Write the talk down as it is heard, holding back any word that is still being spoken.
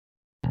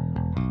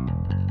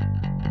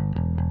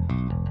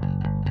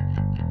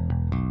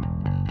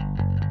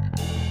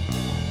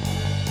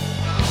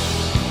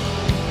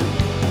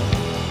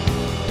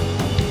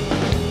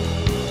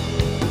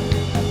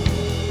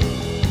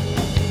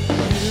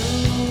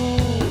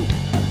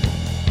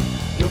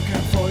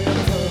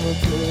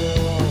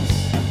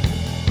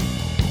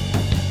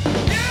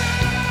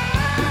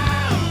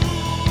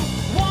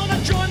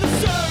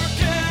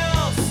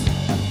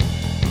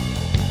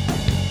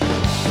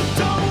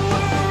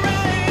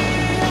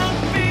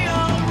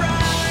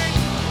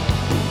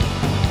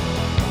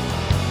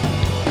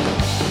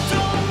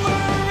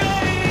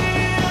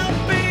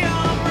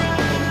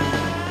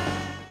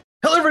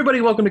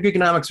Everybody, welcome to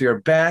Geekonomics. We are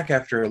back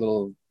after a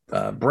little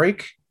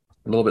break,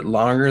 a little bit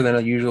longer than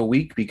a usual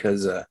week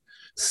because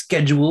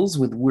schedules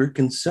with work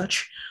and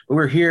such. But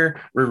we're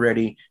here, we're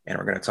ready, and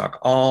we're going to talk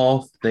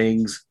all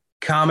things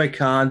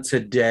Comic-Con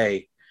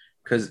today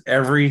because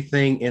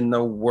everything in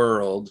the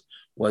world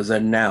was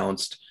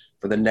announced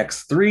for the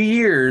next 3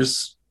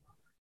 years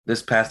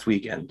this past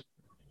weekend.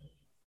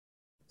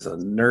 It's a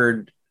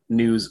nerd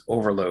news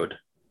overload.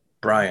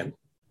 Brian,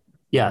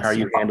 yes. How are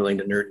you handling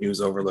the nerd news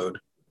overload?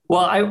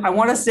 Well, I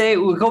want to say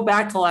we'll go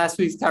back to last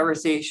week's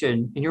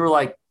conversation, and you were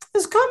like,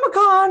 "Is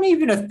Comic-Con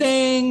even a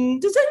thing?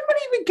 Does anybody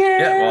even care?"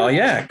 Yeah, well,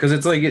 yeah, because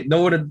it's like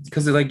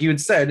because like you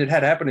had said, it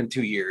had happened in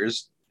 2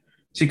 years,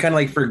 so you kind of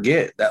like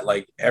forget that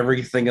like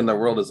everything in the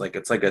world is like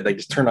they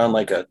just turn on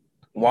like a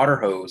water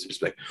hose and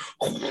just like.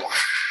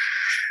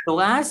 The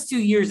last 2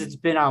 years, it's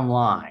been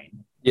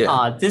online.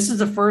 Yeah, this is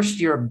the first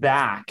year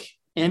back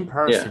in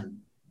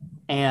person,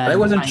 and I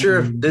wasn't sure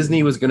if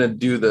Disney was gonna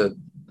do the.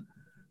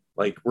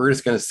 Like, we're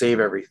just going to save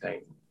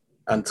everything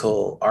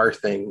until our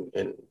thing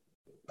in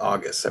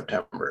August,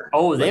 September.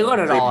 Oh, they let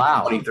it all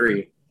out.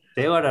 23.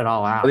 They let it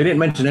all out. But they didn't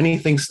mention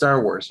anything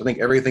Star Wars. I think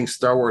everything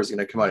Star Wars is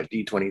going to come out at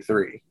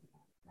D23.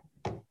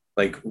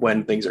 Like,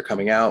 when things are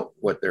coming out,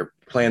 what their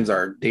plans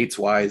are,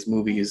 dates-wise,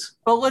 movies.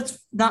 But let's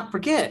not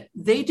forget,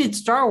 they did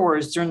Star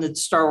Wars during the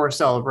Star Wars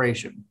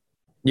celebration.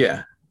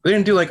 Yeah. They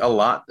didn't do, like, a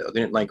lot, though. They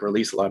didn't, like,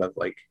 release a lot of,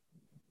 like,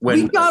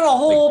 we got a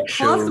whole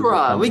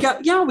plethora. We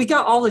got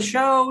all the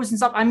shows and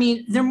stuff. I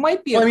mean, there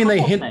might be.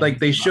 They hint like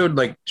they showed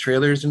like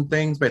trailers and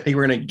things, but I think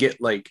we're gonna get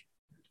like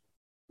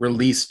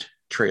released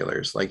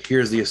trailers. Like,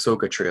 here's the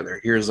Ahsoka trailer.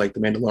 Here's like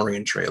the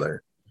Mandalorian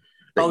trailer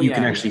that you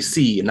can actually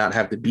see and not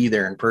have to be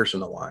there in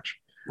person to watch.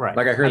 Right.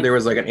 Like I heard there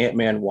was like an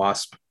Ant-Man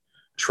Wasp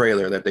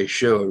trailer that they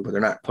showed, but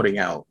they're not putting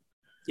out.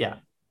 Yeah,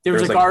 there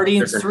was a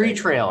Guardians 3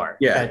 trailer.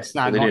 Yeah, that's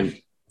not.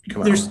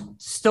 They're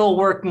still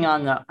working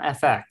on the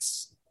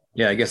FX.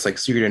 Yeah, I guess like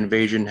Secret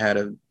Invasion had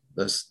a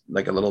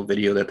little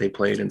video that they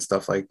played and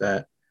stuff like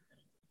that.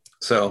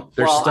 So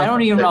there's stuff I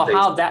don't even know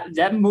how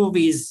that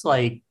movie's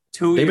like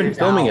 2 years. They've been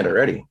filming it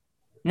already.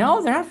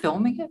 No, they're not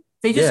filming it.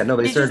 They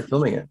started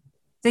filming it.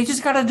 They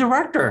just got a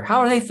director.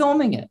 How are they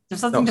filming it?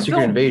 There's nothing to film.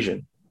 Secret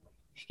Invasion.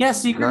 Yeah,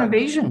 Secret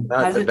Invasion.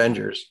 Not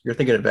Avengers. You're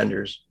thinking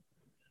Avengers.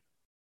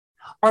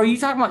 Are you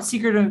talking about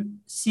Secret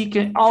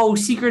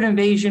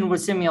Invasion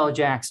with Samuel L.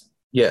 Jackson?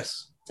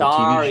 Yes.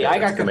 Sorry, I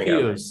got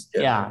confused.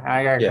 Yeah,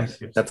 I got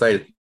confused. That's why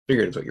I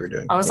figured it's what you were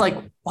doing. I was like,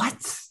 what?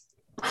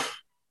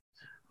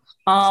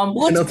 I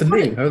know it's a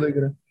name. How are they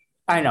gonna?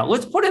 I know.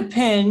 Let's put a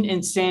pin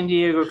in San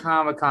Diego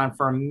Comic-Con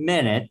for a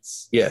minute.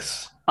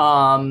 Yes.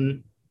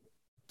 I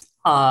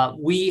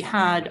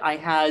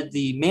had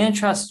the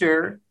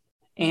Manchester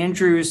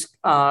Andrews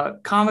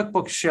comic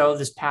book show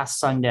this past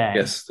Sunday.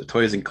 Yes, the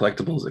Toys and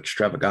Collectibles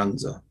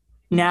Extravaganza.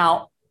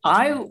 Now,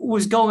 I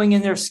was going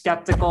in there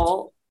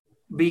skeptical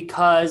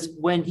because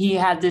when he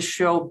had this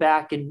show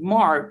back in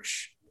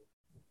March,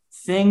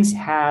 things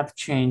have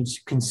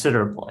changed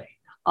considerably.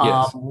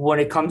 Yes. When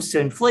it comes to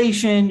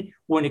inflation,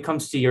 when it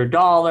comes to your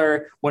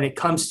dollar, when it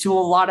comes to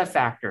a lot of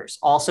factors.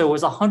 Also, it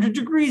was 100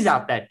 degrees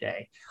out that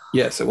day.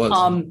 Yes, it was.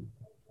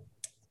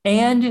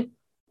 And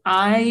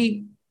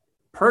I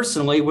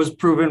personally was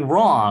proven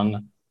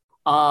wrong.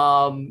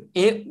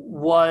 It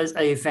was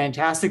a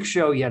fantastic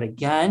show yet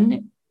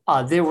again.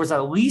 There was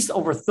at least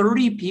over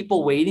 30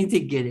 people waiting to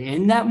get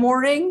in that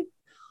morning.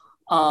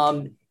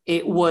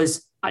 It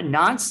was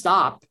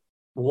nonstop,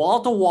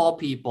 wall-to-wall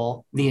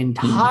people the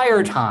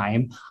entire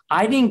time.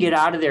 I didn't get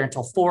out of there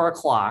until 4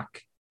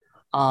 o'clock.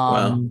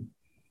 Wow.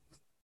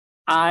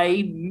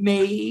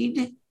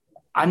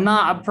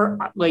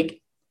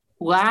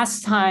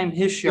 Last time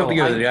his show. You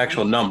don't think the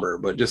actual number,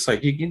 but just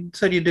like you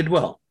said, you did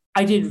well.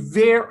 I did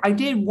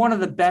one of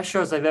the best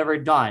shows I've ever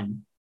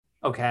done.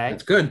 Okay.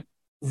 That's good.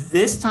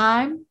 This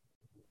time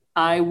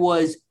I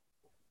was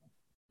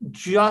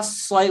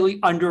just slightly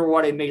under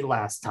what I made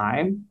last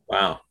time.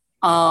 Wow.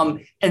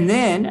 And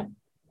then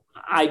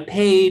I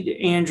paid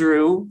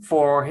Andrew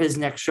for his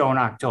next show in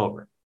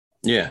October.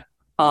 Yeah.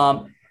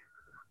 For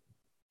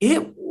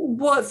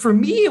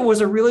me, it was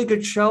a really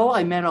good show.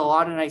 I met a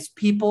lot of nice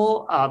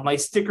people. My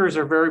stickers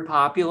are very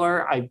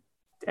popular.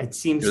 It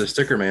seems you're the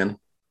sticker man.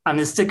 I'm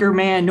the sticker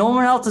man. No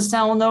one else is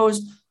selling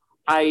those.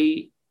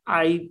 I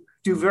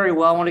do very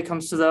well when it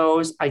comes to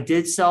those. I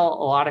did sell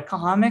a lot of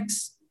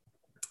comics.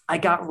 I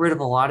got rid of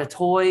a lot of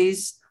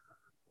toys.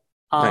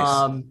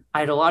 Nice. I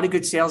had a lot of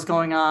good sales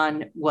going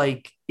on.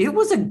 Like it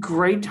was a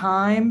great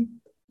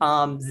time.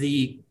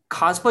 The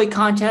cosplay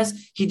contest,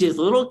 he did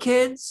little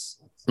kids,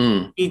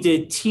 Mm. he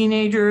did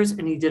teenagers,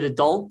 and he did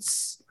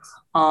adults.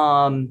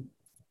 Um,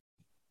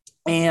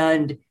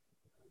 and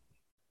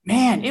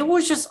man, it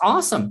was just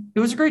awesome. It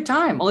was a great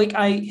time. Like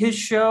his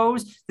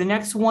shows, the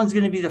next one's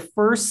going to be the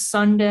first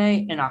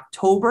Sunday in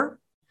October.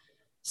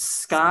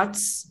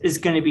 Scott's is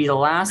going to be the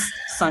last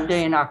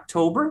Sunday in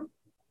October.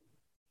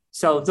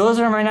 So those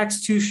are my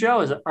next two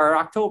shows are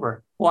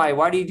October. Why?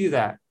 Why do you do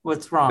that?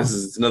 What's wrong? This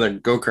is another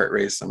go-kart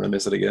race. I'm gonna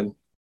miss it again.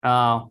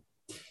 Oh,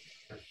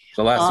 It's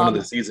the last one of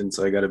the season,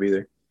 so I got to be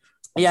there.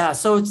 yeah.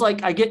 So it's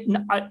like I get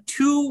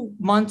 2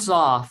 months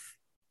off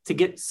to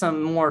get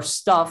some more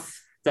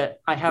stuff that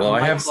I have. Well,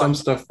 I have some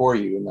stuff for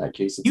you in that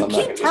case. You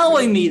keep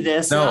telling me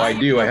this. No, I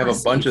do. I have a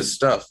bunch of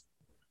stuff.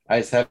 I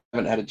just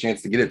haven't had a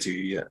chance to get it to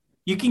you yet.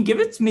 You can give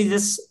it to me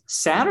this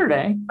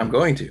Saturday. I'm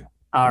going to.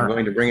 I'm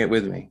going to bring it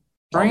with me.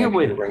 Bring it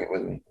with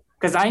me.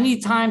 Because I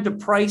need time to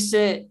price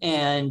it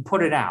and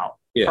put it out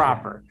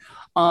proper.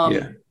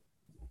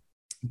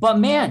 But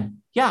man,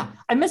 yeah,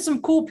 I met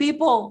some cool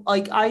people.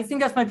 Like I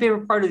think that's my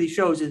favorite part of these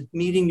shows is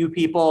meeting new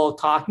people,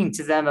 talking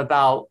to them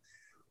about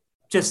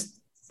just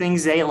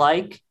things they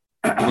like.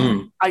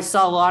 I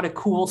saw a lot of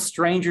cool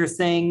Stranger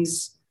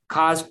Things.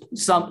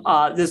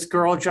 This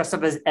girl dressed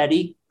up as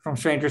Eddie from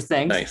Stranger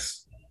Things.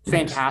 Nice.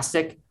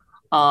 Fantastic.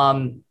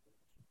 I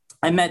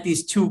met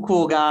these two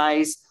cool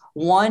guys.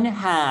 One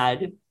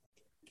had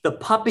the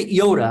puppet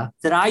Yoda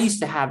that I used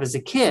to have as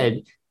a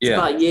kid. It's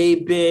about yay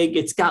big.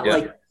 It's got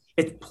like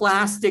it's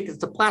plastic.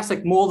 It's a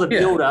plastic mold of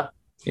Yoda.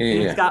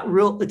 And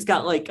it's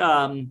got like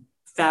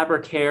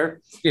fabric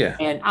hair. Yeah.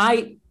 And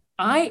I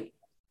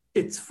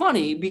it's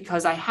funny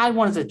because I had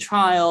one as a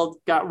child,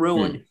 got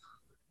ruined.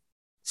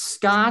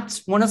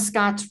 One of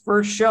Scott's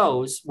first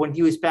shows when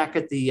he was back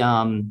at the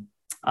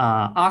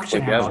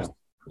auction house.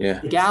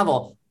 The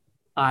gavel.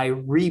 I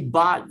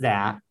rebought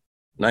that.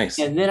 Nice.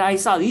 And then I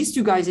saw these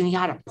two guys and he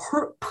had a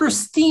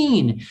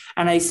pristine.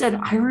 And I said,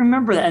 I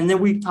remember that. And then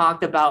we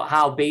talked about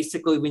how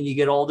basically when you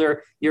get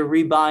older, you're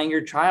rebuying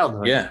your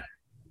childhood. Yeah.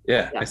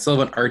 I still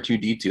have an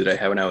R2-D2 that I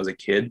had when I was a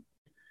kid.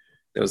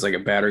 It was like a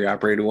battery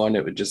operated one.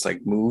 It would just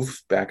like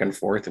move back and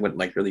forth. It wouldn't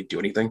like really do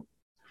anything.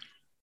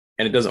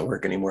 And it doesn't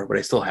work anymore, but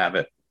I still have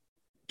it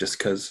just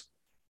because.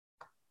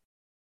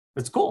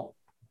 It's cool.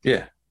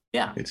 Yeah.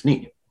 It's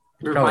neat.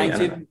 It reminds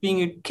you of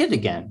being a kid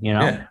again, you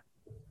know?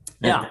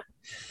 Yeah.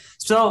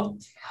 So,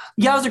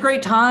 it was a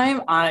great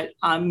time. I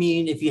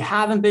mean, if you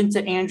haven't been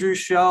to Andrew's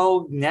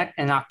show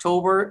in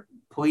October,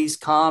 please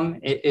come.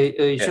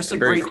 It's just a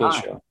very cool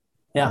show.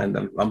 Yeah.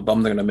 And I'm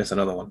bummed they're going to miss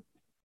another one.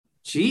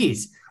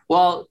 Jeez.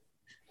 Well,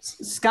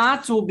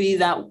 Scott's will be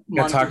that month.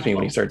 He'll talk to me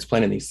when he starts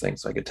planning these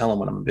things so I could tell him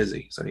when I'm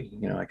busy so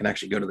I can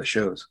actually go to the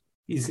shows.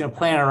 He's going to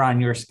plan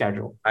around your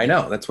schedule. I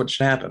know. That's what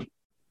should happen.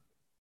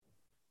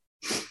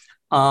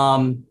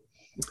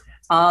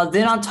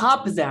 Then on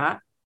top of that,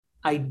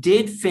 I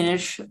did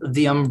finish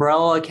The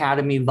Umbrella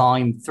Academy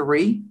Volume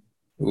 3.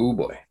 Oh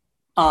boy.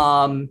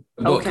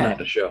 Okay. Not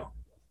the show.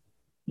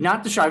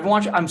 Not the show. I'm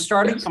going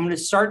to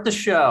start the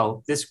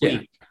show this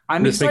week.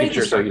 I'm just making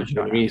sure. So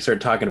when you start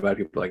talking about it,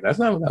 people are like, that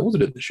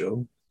wasn't in the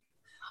show.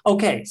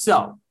 Okay,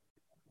 so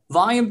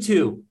Volume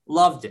 2,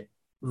 loved it.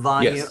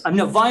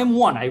 Volume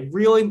 1,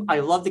 I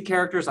love the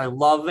characters. I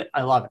love it.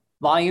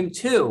 Volume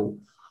 2,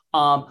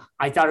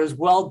 I thought it was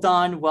well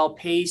done, well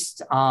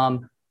paced.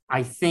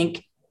 I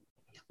think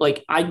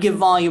like I'd give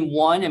Volume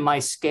 1 in my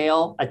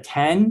scale a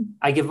 10.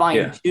 I give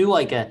Volume 2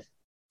 like an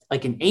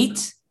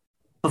 8.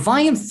 But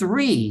Volume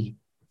 3,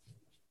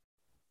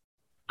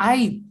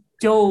 I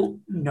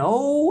don't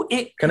know.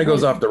 It kind of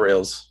goes off the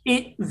rails.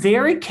 It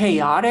very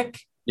chaotic,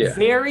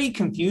 very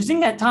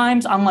confusing at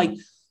times. I'm like,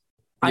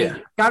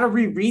 I gotta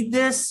reread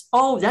this.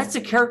 Oh, that's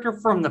a character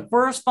from the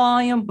first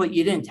volume, but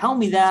you didn't tell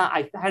me that.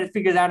 I had to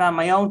figure that out on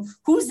my own.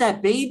 Who's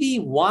that baby?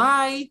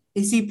 Why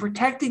is he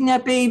protecting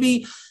that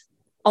baby?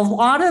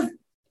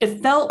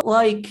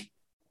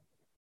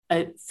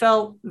 It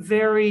felt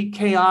very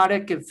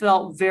chaotic. It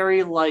felt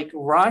very like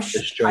rushed.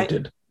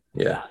 Disjointed.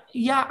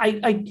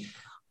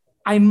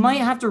 I might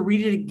have to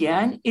read it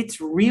again. It's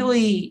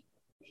really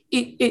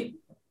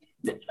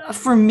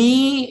for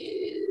me.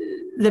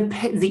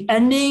 The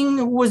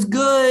ending was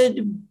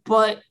good,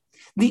 but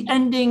the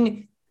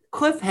ending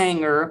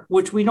cliffhanger,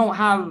 which we don't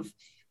have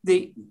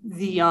the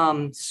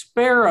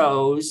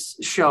sparrows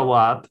show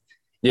up,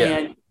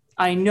 and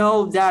I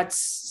know that's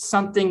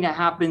something that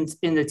happens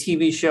in the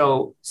TV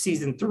show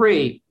season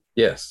 3.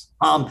 Yes.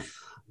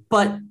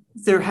 But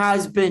there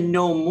has been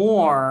no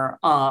more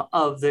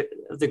of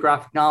the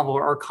graphic novel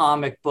or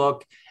comic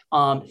book.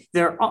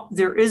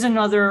 There is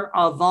another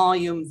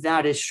volume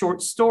that is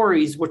short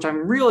stories, which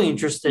I'm really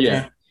interested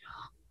in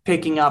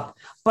picking up.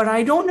 But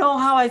I don't know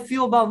how I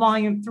feel about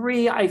Volume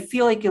 3. I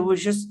feel like it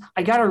was just,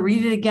 I got to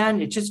read it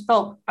again.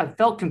 I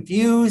felt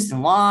confused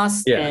and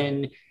lost.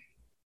 And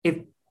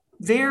it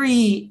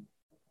very,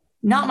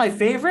 not my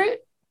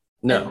favorite.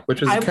 No,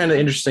 which is kind of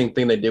interesting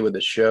thing they did with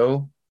the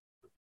show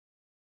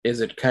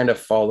is it kind of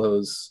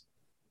follows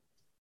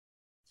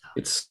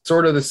It's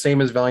sort of the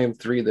same as Volume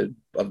 3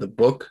 of the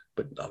book,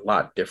 but a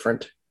lot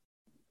different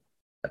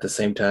at the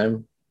same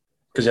time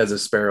because it has the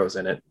sparrows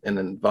in it. And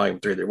then Volume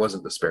 3, there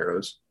wasn't the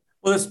sparrows.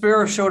 Well, the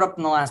sparrow showed up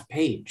in the last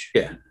page.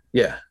 Yeah.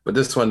 Yeah. But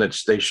this one, that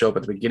they show up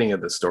at the beginning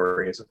of the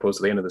story as opposed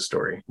to the end of the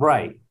story.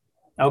 Right.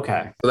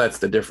 Okay. So that's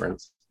the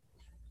difference.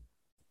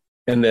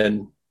 And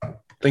then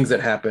things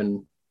that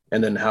happen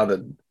and then how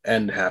the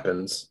end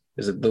happens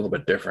is a little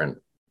bit different.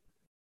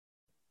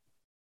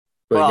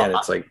 But Well, again,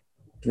 it's like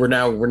we're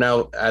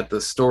now at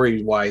the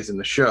story wise in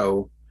the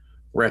show,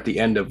 we're at the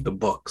end of the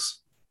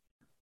books.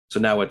 So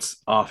now it's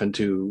off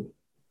into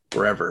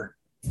forever.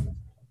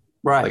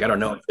 right. Like I don't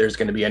know if there's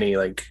going to be any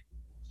like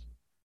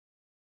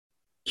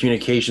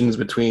communications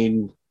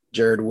between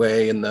Jared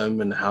Way and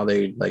them and how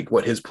they like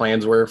what his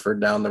plans were for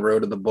down the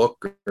road of the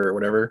book or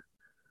whatever.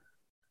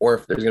 Or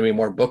if there's going to be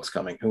more books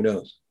coming, who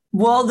knows?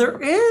 Well, there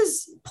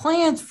is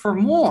plans for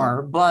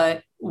more,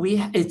 but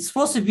it's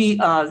supposed to be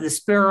the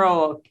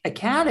Sparrow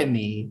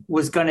Academy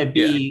was going to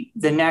be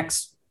the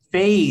next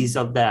phase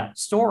of that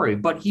story,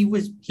 but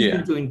he's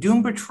been doing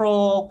Doom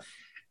Patrol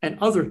and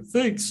other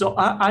things. So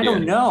I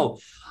don't know,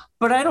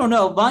 but I don't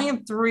know.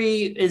 Volume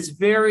 3 is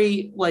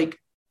very like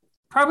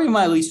probably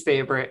my least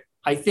favorite.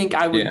 I think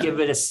I would give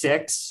it a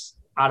 6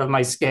 out of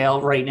my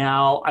scale right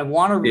now. I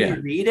want to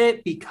reread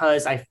it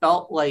because I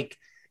felt like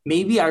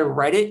maybe I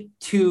read it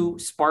too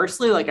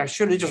sparsely. Like I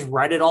should have just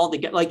read it all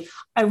together. Like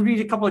I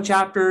read a couple of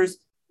chapters,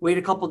 wait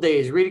a couple of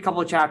days, read a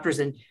couple of chapters,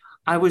 and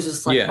I was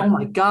just like, oh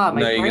my God.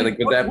 No, you like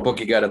with that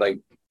book, you got to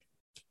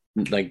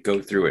like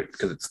go through it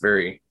because it's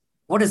very.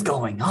 What is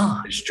going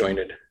on?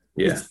 Disjointed.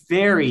 Yeah. It's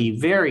very,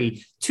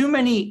 very too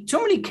many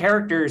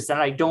characters that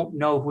I don't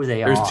know who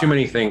they are. There's too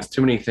many things.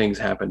 Too many things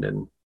happened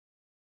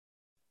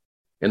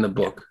in the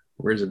book,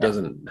 whereas it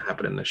doesn't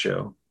happen in the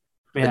show.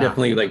 They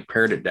definitely like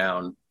pared it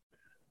down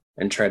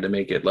and tried to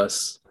make it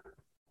less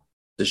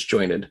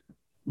disjointed.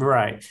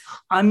 Right.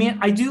 I mean,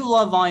 I do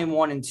love Volume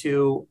 1 and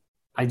 2.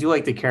 I do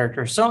like the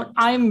character. So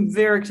I'm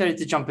very excited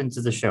to jump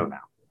into the show now.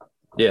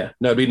 Yeah.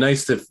 No, it'd be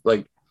nice to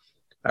like,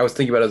 I was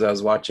thinking about it as I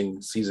was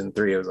watching season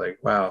 3. I was like,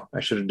 wow, I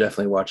should have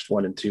definitely watched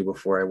 1 and 2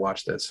 before I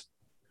watched this.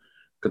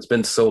 It's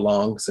been so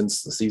long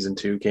since the season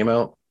 2 came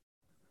out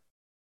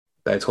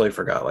that I totally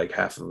forgot like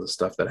half of the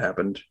stuff that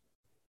happened.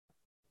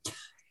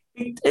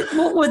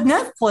 Well, with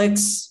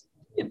Netflix,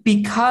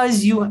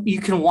 because you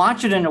can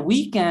watch it in a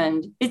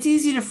weekend, it's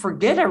easy to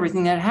forget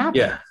everything that happened.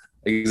 Yeah,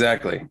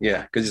 exactly.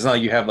 Yeah, because it's not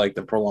like you have like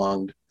the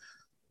prolonged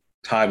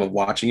time of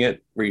watching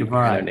it where you're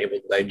kind of able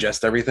to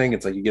digest everything.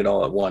 It's like you get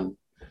all at one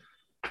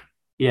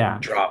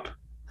drop.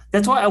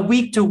 That's why a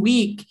week to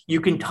week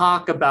you can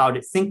talk about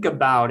it, think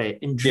about it,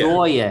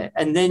 enjoy it,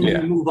 and then you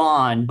move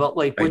on. But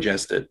like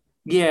digest it.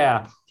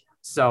 Yeah.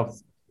 So,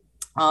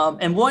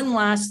 and one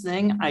last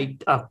thing,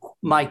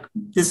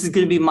 this is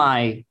going to be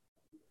my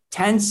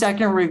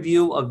 10-second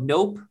review of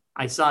Nope.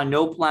 I saw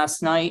Nope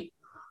last night.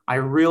 I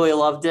really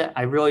loved it.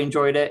 I really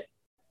enjoyed it.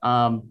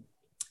 Probably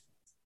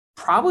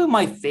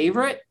my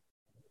favorite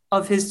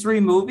of his 3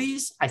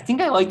 movies. I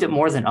think I liked it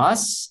more than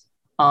Us.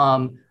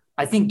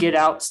 I think Get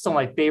Out's still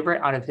my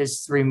favorite out of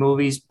his 3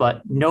 movies,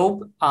 but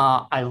Nope.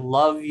 I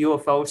love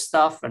UFO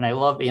stuff and I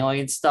love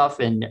alien stuff,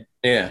 and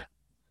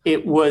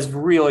it was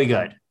really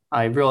good.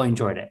 I really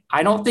enjoyed it.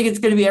 I don't think it's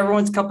going to be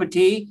everyone's cup of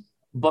tea,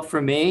 but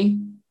for me,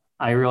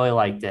 I really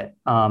liked it.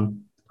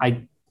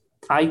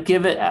 I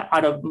give it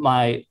out of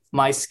my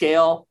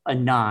scale a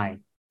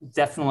 9.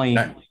 Definitely.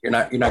 You're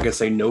not gonna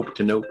say nope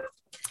to Nope.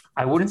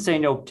 I wouldn't say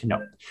nope to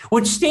Nope,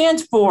 which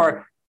stands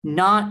for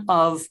not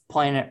of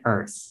planet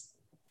Earth.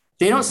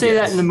 They don't say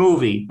that in the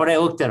movie, but I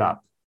looked it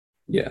up.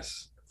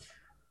 Yes.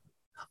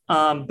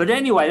 But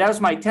anyway, that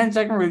was my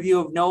 10-second review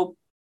of Nope.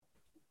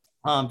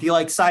 If you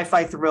like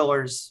sci-fi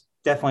thrillers,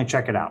 definitely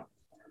check it out.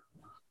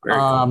 Very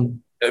cool.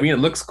 I mean, it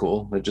looks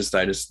cool. I just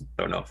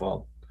don't know if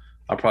I'll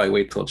probably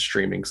wait till it's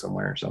streaming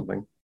somewhere or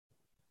something.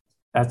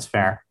 That's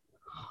fair.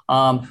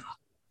 I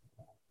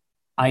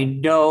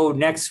know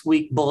next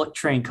week Bullet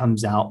Train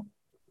comes out.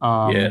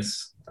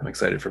 Yes, I'm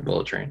excited for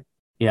Bullet Train.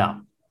 Yeah.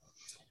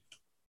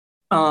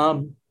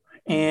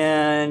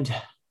 And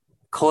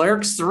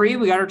Clerks 3,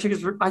 we got our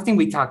tickets. I think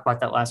we talked about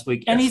that last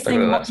week.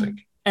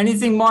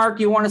 Anything, Mark,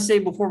 you want to say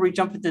before we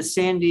jump into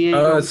San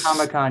Diego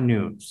Comic-Con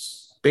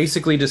news?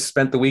 Basically, just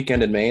spent the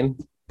weekend in Maine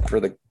for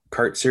the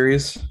kart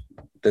series.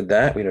 Did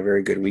that. We had a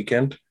very good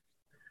weekend.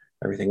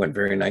 Everything went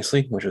very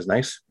nicely, which was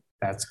nice.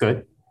 That's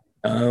good.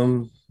 I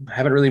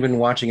haven't really been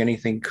watching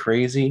anything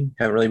crazy.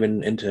 Haven't really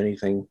been into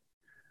anything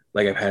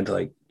like I've had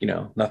to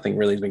nothing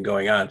really has been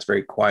going on. It's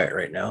very quiet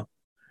right now.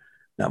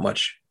 Not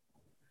much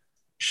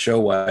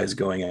show-wise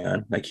going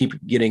on. I keep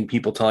getting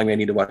people telling me I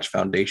need to watch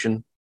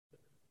Foundation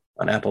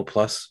on Apple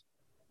Plus.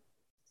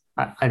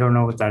 I don't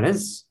know what that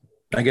is.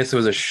 I guess it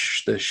was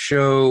the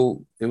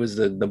show. It was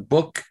the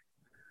book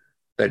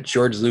that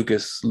George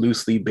Lucas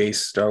loosely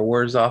based Star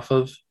Wars off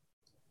of.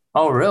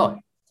 Oh,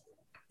 really?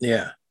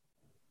 Yeah.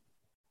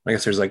 I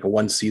guess there's like a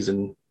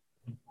 1-season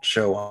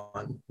show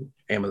on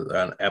Amazon,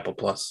 on Apple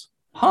Plus.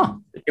 Huh.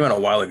 It came out a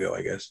while ago,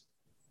 I guess.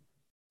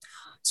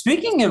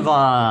 Speaking of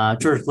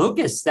George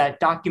Lucas, that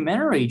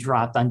documentary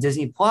dropped on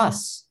Disney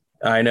Plus.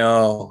 I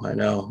know.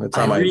 It's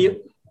on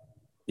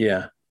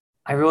yeah.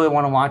 I really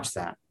want to watch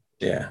that.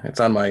 Yeah, it's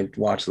on my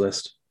watch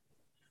list.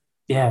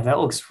 Yeah, that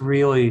looks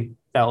really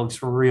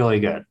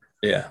good.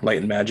 Yeah, Light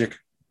and Magic.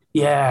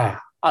 Yeah.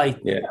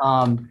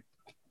 Yeah.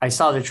 I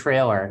saw the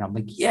trailer and I'm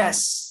like,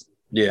 yes.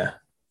 Yeah.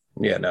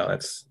 Yeah, no,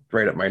 that's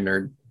right up my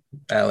nerd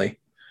alley.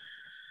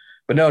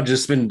 But no,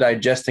 just been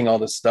digesting all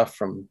this stuff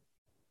from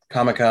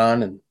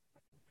Comic-Con and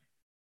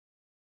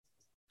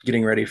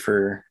getting ready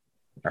for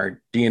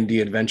our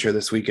D&D adventure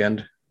this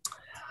weekend.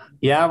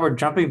 Yeah, we're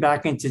jumping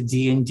back into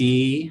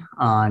D&D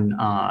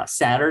on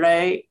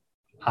Saturday.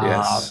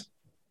 Yes.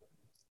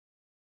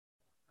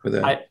 With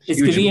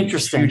it's going to be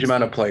interesting. Huge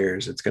amount of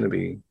players. It's going to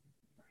be,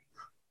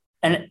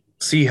 and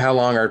see how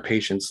long our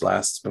patience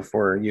lasts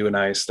before you and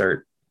I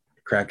start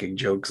cracking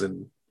jokes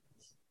and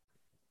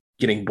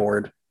getting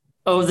bored.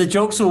 Oh, the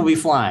jokes will be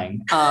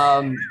flying.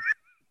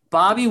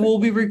 Bobby will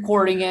be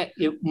recording it.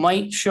 It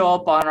might show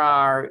up on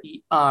our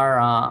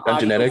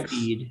audio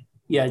feed.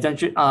 Yeah,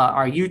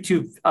 our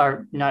YouTube,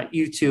 our not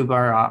YouTube,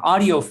 our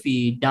audio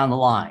feed down the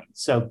line.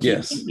 So keep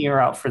an ear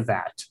out for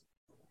that.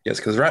 Yes,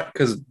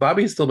 because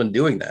Bobby's still been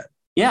doing that.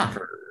 Yeah,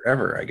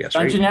 forever, I guess.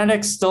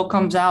 Dungeonetics still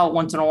comes out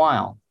once in a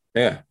while.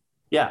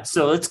 Yeah.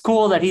 So it's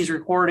cool that he's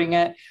recording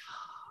it,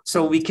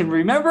 so we can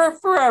remember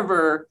it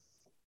forever.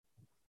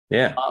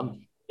 Yeah.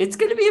 It's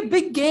going to be a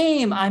big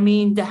game. I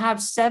mean, to have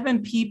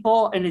 7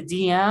 people and a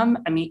DM,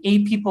 I mean,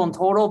 8 people in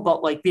total,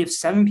 but like we have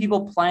 7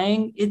 people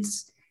playing.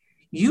 It's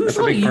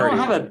usually you don't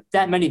have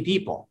that many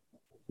people.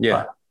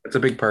 Yeah, it's a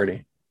big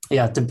party.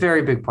 Yeah, it's a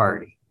very big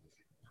party.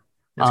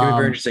 It's going to be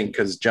very interesting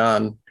because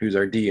John, who's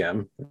our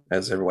DM,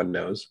 as everyone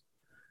knows,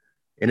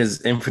 in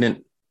his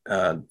infinite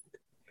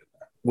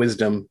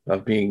wisdom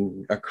of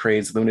being a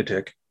crazed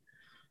lunatic,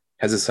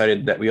 has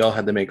decided that we all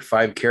had to make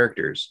 5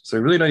 characters. So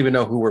we really don't even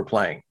know who we're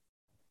playing.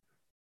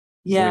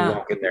 Yeah. When we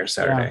walk in there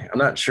Saturday. Yeah. I'm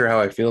not sure how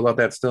I feel about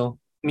that still.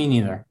 Me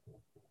neither.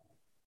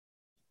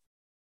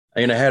 I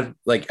mean,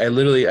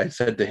 I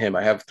said to him,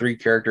 I have 3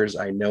 characters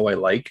I know I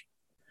like,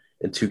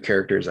 and 2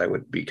 characters I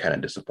would be kind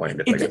of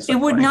disappointed if it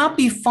would not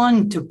be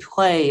fun to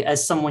play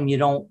as someone you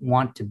don't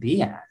want to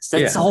be as.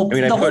 That's the whole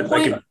point. I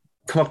could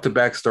come up to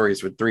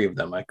backstories with 3 of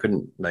them. I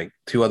couldn't,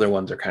 2 other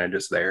ones are kind of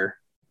just there.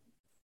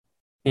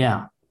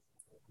 Yeah.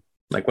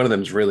 One of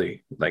them's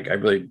really, I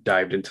really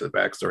dived into the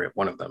backstory of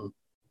one of them.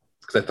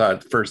 Because I thought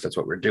at first that's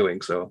what we're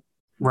doing. So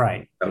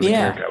right. That was the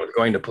character I was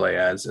going to play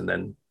as, and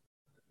then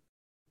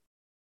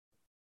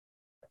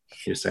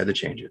you decided to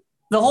change it.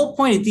 The whole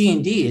point of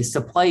D&D is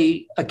to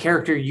play a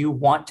character you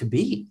want to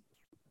be.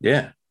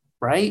 Yeah.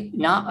 Right?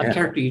 Not a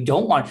character you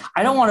don't want.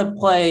 I don't want to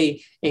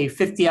play a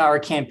 50-hour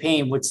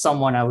campaign with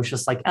someone I was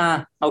just like,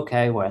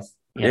 okay with.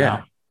 You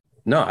know?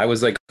 No, I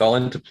was all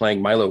into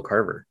playing Milo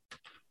Carver,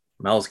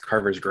 Miles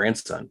Carver's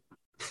grandson.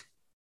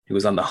 He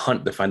was on the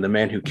hunt to find the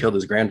man who killed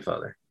his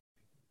grandfather.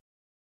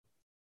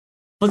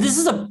 But is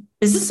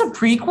this a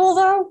prequel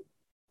though?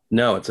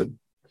 No, it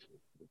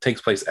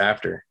takes place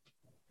after.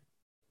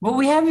 But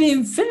we haven't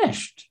even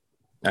finished.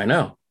 I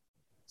know.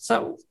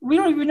 So we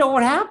don't even know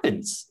what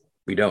happens.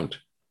 We don't.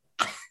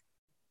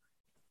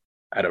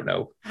 I don't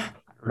know. I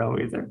don't know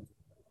either.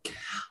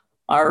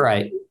 All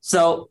right.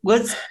 So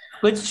let's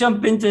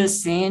jump into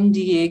San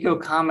Diego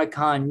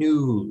Comic-Con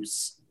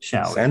news,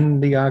 shall we? San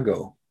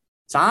Diego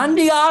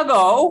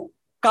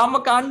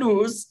Comic-Con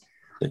news.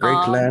 The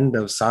great land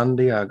of San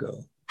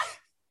Diego.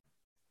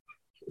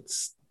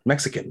 It's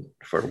Mexican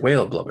for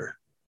whale blubber.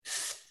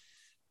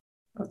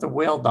 That's a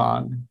whale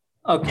dong.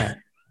 Okay.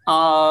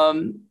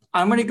 I'm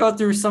going to go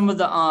through some of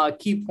the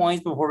key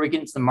points before we get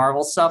into the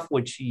Marvel stuff,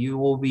 which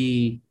you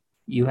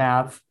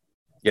have.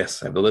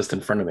 Yes, I have the list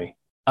in front of me.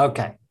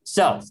 Okay.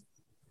 So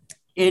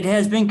it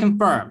has been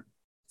confirmed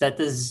that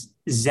the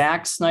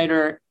Zack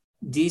Snyder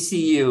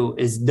DCU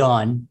is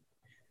done.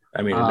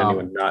 I mean, did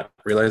anyone not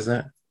realize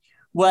that?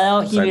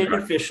 Well, he made it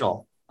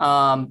official.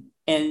 And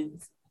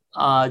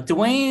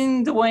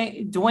Dwayne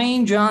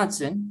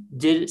Johnson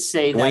did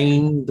say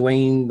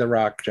Dwayne The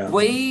Rock Johnson.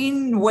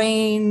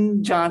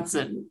 Dwayne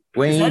Johnson.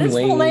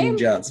 Dwayne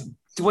Johnson.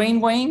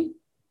 Dwayne?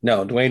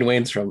 No, Dwayne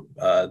Wayne's from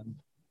A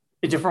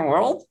Different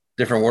World?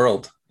 Different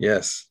World.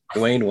 Yes.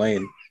 Dwayne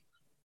Wayne.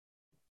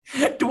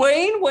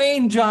 Dwayne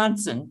Wayne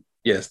Johnson.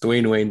 Yes,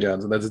 Dwayne Wayne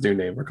Johnson. That's his new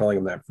name. We're calling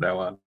him that from now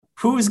on.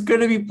 Who's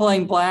going to be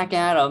playing Black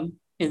Adam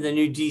in the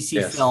new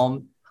DC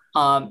film,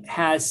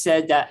 has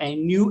said that a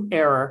new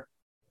era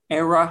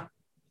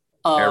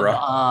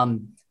of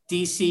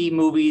DC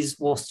movies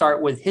will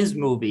start with his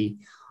movie.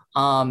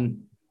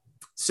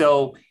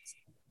 So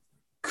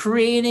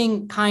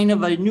creating kind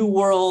of a new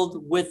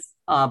world with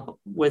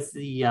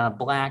the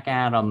Black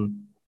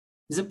Adam.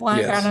 Is it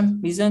Black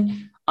Adam he's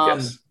in?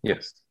 Yes.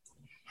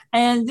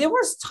 And there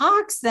was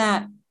talks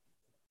that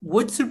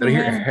would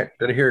Superman...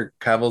 Did I hear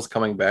Cavill's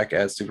coming back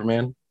as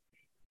Superman?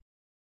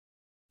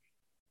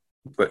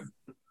 But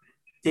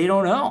they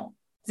don't know.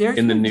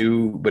 In a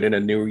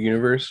new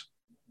universe?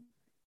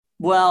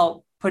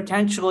 Well,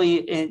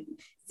 potentially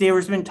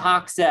there's been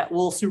talks that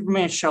will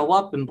Superman show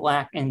up in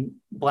Black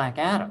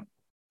Adam?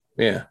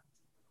 Yeah.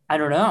 I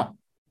don't know.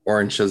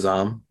 Or in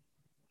Shazam.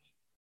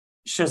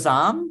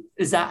 Shazam?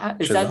 Is that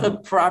Shazam. the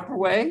proper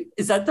way?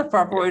 Is that the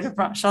proper way to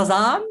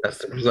Shazam? That's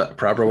the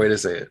proper way to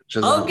say it.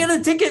 Shazam. I'll get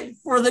a ticket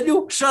for the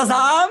new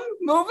Shazam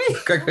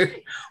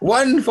movie.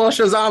 One for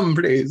Shazam,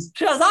 please.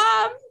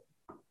 Shazam.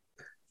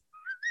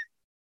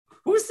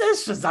 Who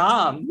says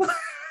Shazam?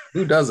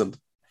 Who doesn't?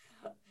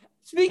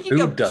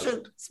 Speaking of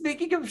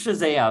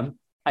Shazam,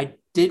 I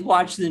did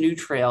watch the new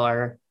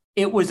trailer.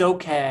 It was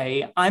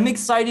okay. I'm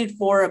excited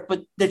for it,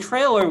 but the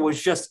trailer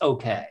was just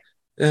okay.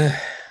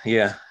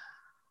 Yeah.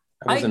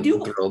 I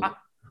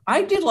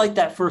did like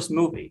that first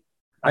movie.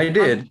 I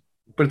did,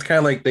 but it's kind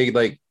of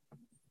like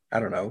I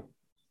don't know.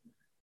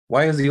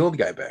 Why is the old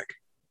guy back?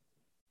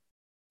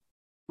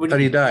 I thought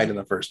he died in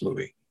the first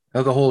movie.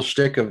 The whole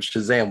shtick of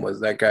Shazam was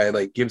that guy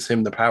gives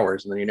him the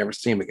powers and then you never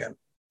see him again.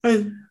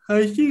 I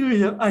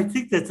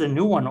think that's a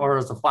new one, or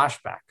is a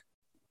flashback.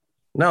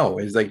 No,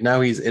 it's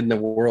now he's in the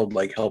world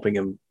helping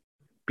him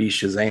be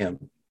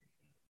Shazam.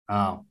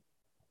 Oh.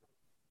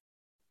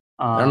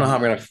 I don't know how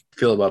I'm gonna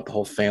feel about the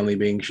whole family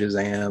being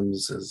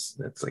Shazams. It's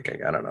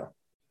I don't know.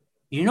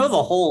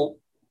 The whole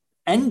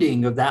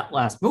ending of that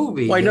last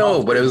movie. Well, I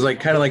know, but it was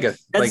kind of it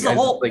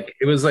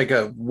was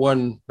a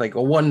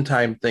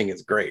one-time thing.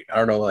 Is great. I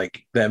don't know,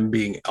 them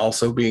being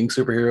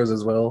superheroes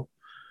as well.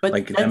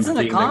 But that's in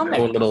the comic.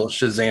 Their own little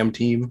Shazam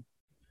team.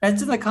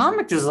 That's in the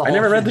comic. I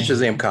never read the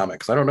Shazam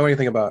comics. I don't know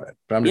anything about it.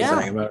 But I'm just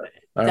saying about it.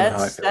 I don't know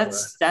how I feel about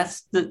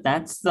it.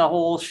 That's the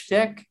whole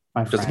shtick.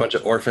 Just a bunch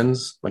of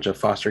orphans, a bunch of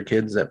foster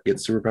kids that get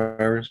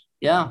superpowers.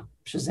 Yeah,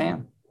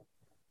 Shazam.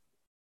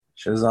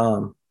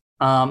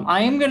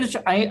 I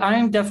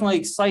am definitely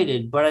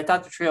excited, but I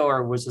thought the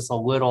trailer was just a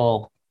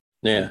little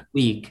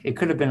weak. It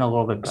could have been a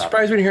little bit better. I'm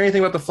surprised we didn't hear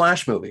anything about the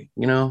Flash movie.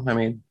 I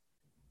mean,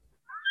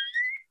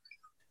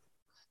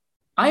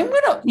 I'm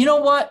gonna. You know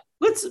what?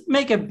 Let's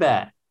make a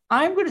bet.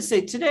 I'm gonna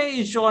say today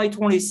is July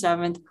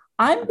 27th.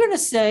 I'm gonna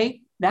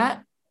say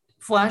that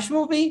Flash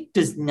movie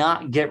does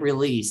not get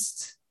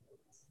released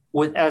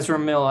with Ezra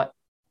Miller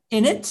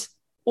in it,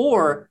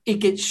 or it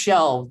gets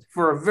shelved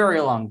for a very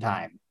long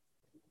time.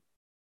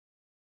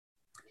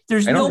 I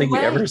don't think we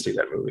ever see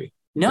that movie.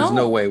 No. There's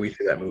no way we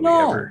see that movie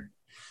ever.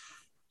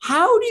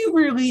 How do you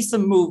release a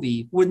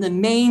movie when the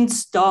main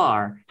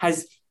star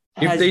has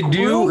if they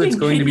do, it's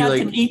going to be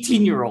an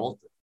 18-year-old?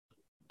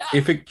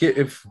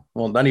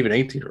 Well, not even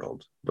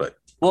 18-year-old, but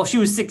she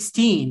was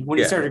 16 when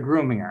he started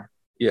grooming her.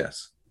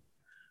 Yes.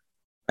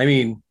 I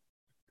mean,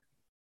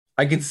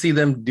 I can see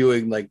them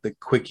doing the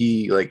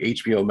quickie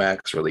HBO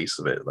Max release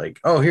of it.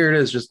 Here it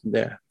is, just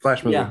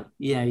Flash movie.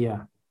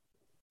 Yeah.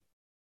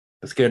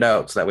 Let's get it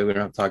out so that way we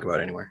don't have to talk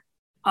about it anywhere.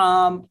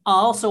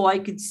 Also, I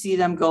could see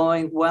them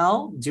going,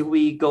 well, do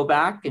we go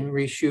back and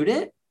reshoot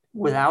it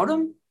without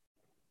him?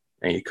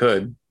 And you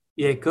could.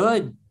 Yeah, you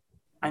could.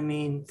 I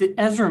mean,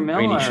 Ezra Miller.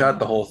 I mean, he shot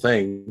the whole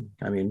thing.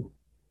 I mean,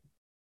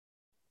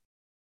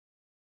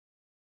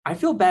 I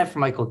feel bad for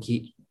Michael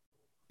Keaton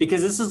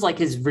because this is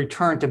his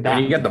return to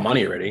Batman. You got the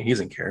money already. He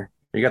doesn't care.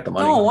 You got the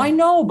money. No, I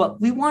know,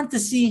 but we want to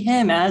see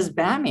him as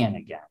Batman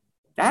again.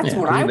 That's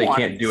what I want. They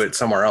can't do it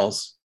somewhere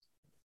else.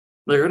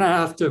 They're gonna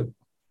have to.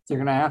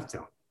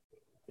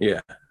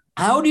 Yeah.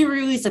 How do you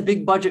release a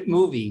big budget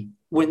movie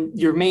when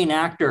your main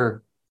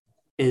actor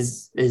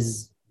is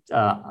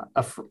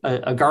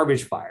a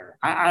garbage fire?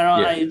 I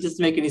don't know. It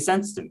doesn't make any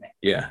sense to me.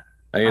 Yeah.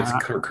 It's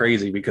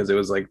crazy because it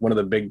was one of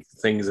the big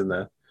things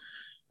I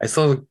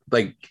still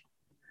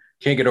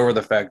can't get over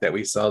the fact that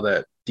we saw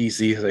that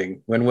DC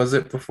thing. When was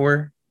it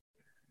before?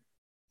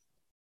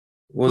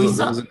 Was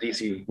it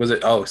DC? Was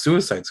it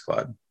Suicide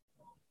Squad?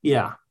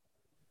 Yeah.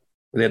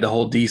 They had the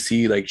whole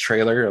DC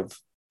trailer of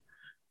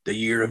the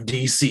year of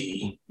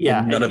DC.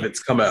 Yeah. None of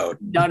it's come out.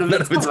 None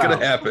of it's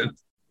gonna happen.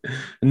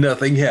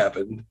 Nothing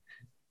happened.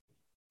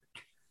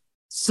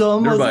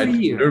 Never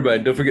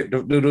mind. Don't forget.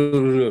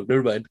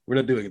 Never mind. We're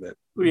not doing that.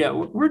 Yeah,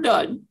 we're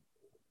done.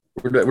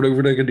 We're not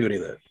gonna do any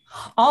of that.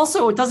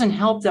 Also, it doesn't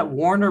help that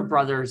Warner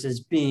Brothers is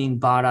being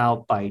bought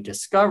out by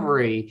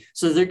Discovery,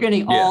 so they're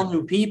getting all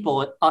new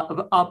people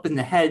up in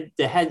the head.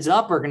 The heads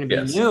up are going to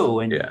be new,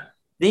 and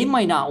they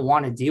might not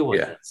want to deal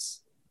with this.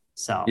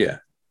 So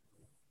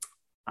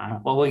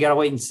well, we got to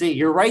wait and see.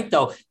 You're right,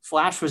 though.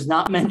 Flash was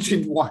not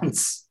mentioned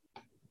once.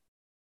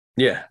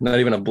 Yeah, not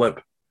even a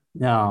blip.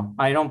 No,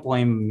 I don't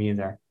blame him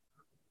either.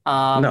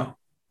 No.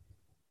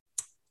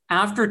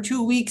 After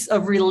 2 weeks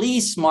of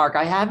release, Mark,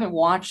 I haven't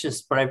watched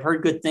this, but I've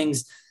heard good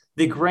things.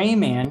 The Gray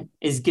Man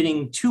is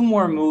getting 2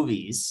 more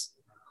movies.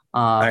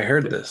 I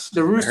heard this.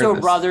 The Russo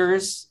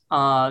brothers,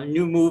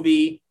 new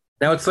movie.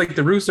 Now it's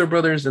the Russo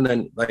brothers, and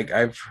then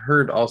I've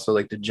heard also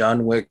the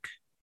John Wick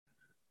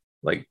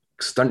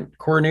stunt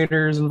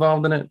coordinators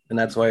involved in it, and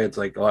that's why it's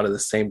a lot of the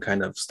same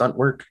kind of stunt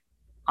work.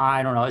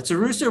 I don't know. It's the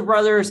Russo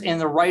brothers and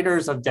the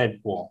writers of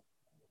Deadpool.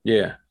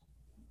 Yeah.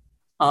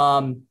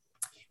 Now,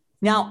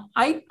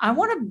 I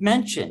want to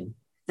mention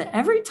that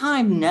every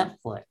time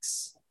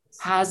Netflix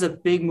has a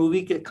big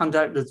movie that comes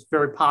out that's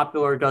very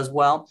popular, does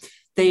well,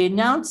 they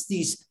announced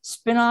these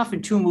spin-off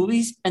and 2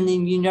 movies, and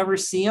then you never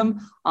see them.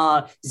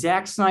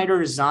 Zack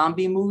Snyder's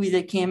zombie movie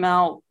that came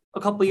out a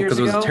couple years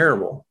ago. Because it was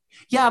terrible.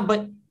 Yeah,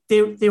 but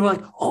they were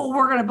like, oh,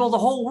 we're going to build a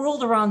whole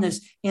world around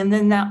this. And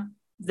then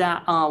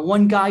that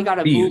one guy got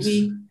a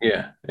movie.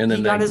 Yeah. And then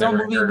he got his own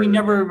movie. We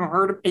never even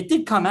heard of it. It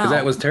did come out.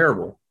 That was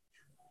terrible.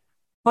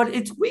 But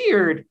it's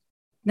weird.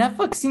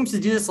 Netflix seems to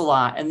do this a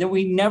lot, and then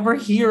we never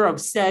hear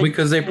of said.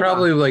 Because they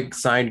probably like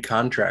signed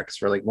contracts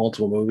for like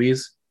multiple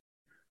movies.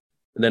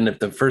 And then if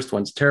the first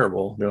one's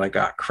terrible, they're like,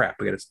 ah, crap,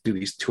 we got to do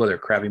these 2 other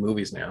crappy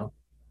movies now.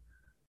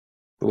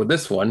 But with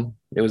this one,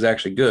 it was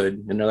actually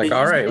good. And they're like,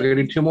 all right, we're going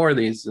to do 2 more of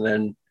these. And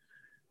then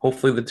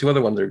hopefully the 2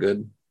 other ones are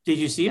good. Did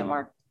you see it,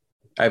 Mark?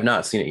 I have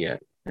not seen it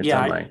yet. It's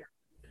on my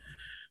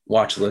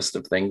watch list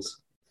of things.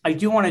 I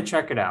do want to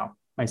check it out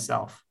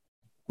myself.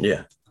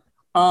 Yeah.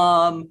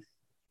 Hold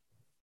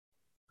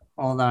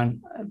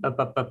on.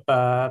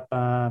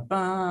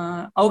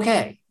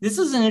 Okay. This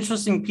is an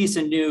interesting piece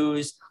of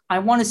news. I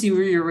want to see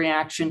your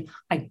reaction.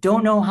 I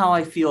don't know how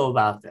I feel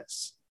about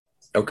this.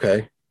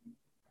 Okay.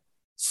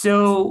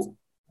 So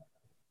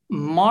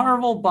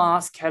Marvel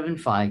boss Kevin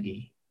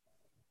Feige,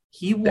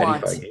 he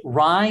wants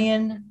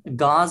Ryan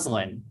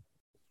Gosling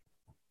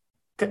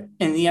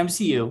in the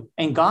MCU,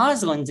 and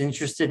Gosling's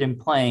interested in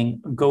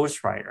playing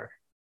Ghost Rider.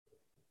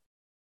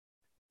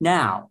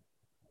 Now,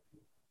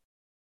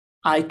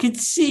 I could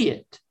see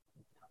it,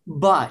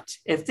 but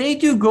if they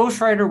do Ghost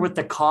Rider with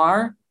the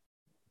car,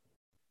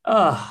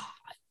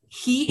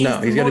 he's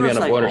got to be on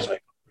a motorcycle.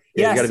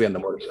 Yeah, he's got to be on the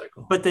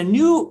motorcycle. But the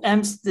new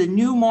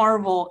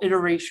Marvel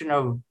iteration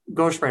of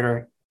Ghost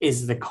Rider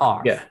is the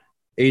car. Yeah,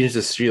 Agents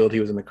of S.H.I.E.L.D., he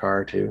was in the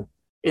car too.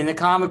 In the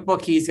comic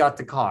book, he's got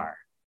the car.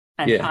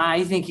 And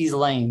I think he's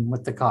lame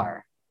with the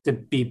car, to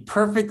be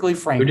perfectly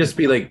frank. It would just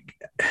be like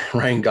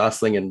Ryan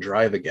Gosling in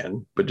Drive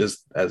again, but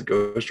just as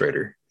Ghost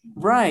Rider.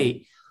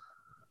 Right.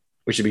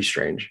 Which would be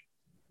strange.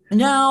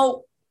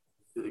 Now,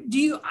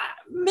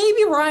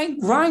 maybe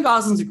Ryan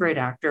Gosling's a great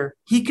actor.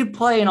 He could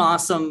play an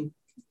awesome,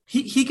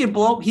 he could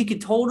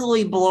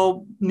totally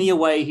blow me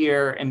away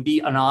here and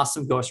be an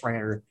awesome Ghost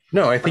Rider.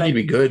 No, I think he'd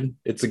be good.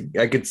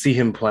 I could see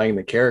him playing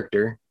the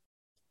character.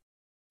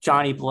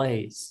 Johnny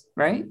Blaze,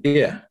 right?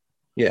 Yeah.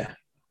 Yeah.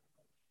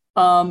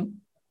 But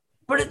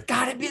it's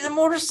gotta be the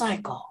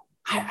motorcycle.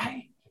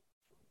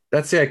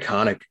 That's the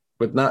iconic,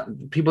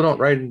 but people don't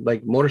ride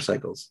like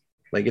motorcycles.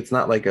 Like it's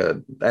not like I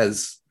don't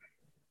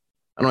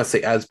want to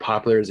say as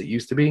popular as it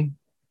used to be.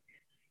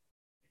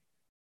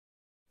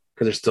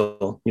 Because they're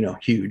still,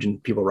 huge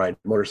and people ride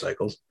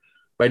motorcycles.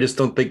 But I just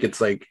don't think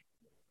it's like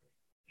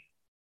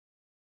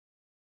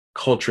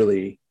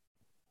culturally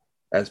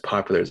as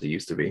popular as it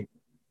used to be.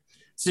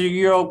 So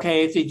you're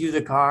okay if they do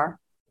the car?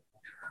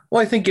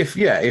 Well, I think if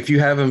you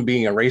have him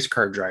being a race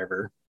car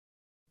driver,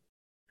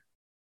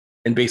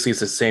 and basically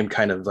it's the same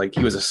kind of like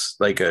he was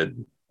like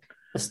in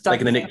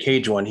the Nick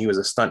Cage one, he was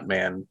a stunt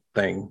man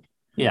thing.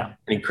 Yeah.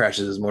 And he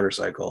crashes his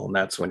motorcycle, and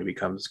that's when he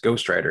becomes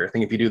Ghost Rider. I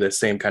think if you do the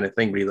same kind of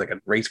thing, but he's like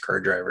a race car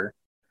driver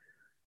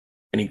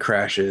and he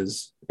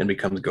crashes and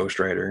becomes Ghost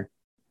Rider,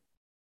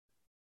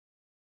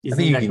 I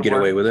think you can get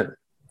away with it.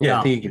 Yeah,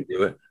 I think you can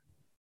do it.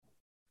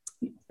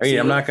 I mean,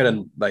 I'm not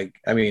going to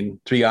to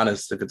be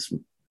honest, if it's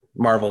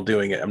Marvel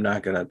doing it, I'm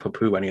not going to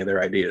poo-poo any of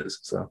their ideas.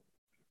 So,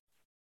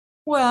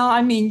 well,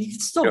 I mean, you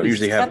still don't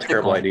usually have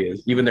terrible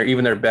ideas. Even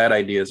their bad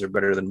ideas are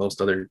better than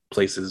most other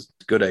places'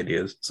 good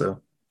ideas. So,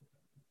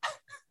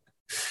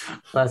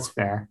 that's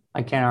fair.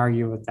 I can't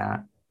argue with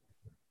that.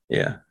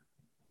 Yeah.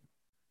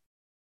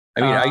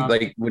 I mean,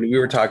 when we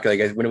were talking,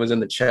 when it was in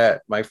the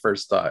chat, my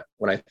first thought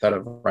when I thought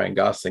of Ryan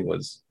Gosling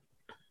was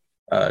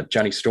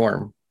Johnny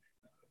Storm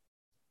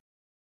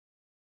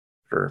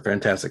for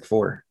Fantastic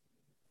Four,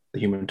 the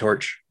Human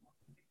Torch.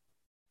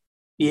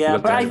 Yeah,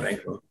 but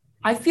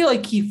I feel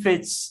like he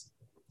fits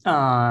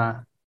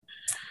Ghost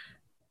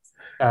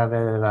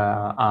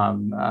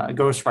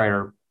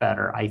Rider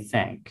better, I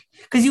think.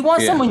 Because you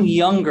want someone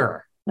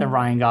younger than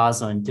Ryan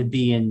Gosling to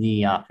be in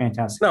the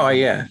Fantastic Four.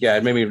 Yeah.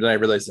 Maybe then I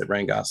realized that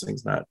Ryan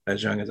Gosling's not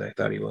as young as I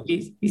thought he was.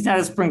 He's not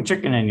a spring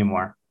chicken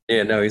anymore.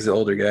 Yeah, no, he's an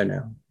older guy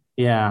now.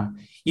 Yeah.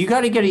 You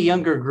got to get a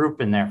younger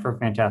group in there for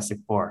Fantastic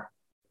Four.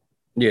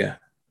 Yeah.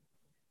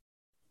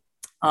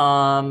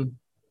 I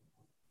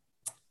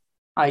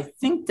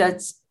think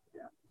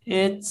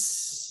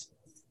it's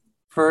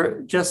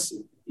for just,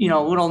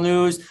 little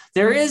news.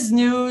 There is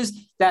news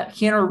that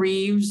Keanu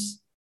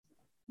Reeves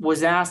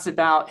was asked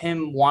about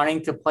him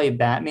wanting to play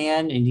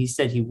Batman, and he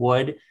said he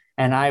would.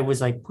 And I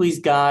was like, please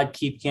God,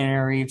 keep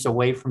Keanu Reeves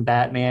away from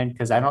Batman,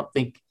 because I don't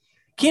think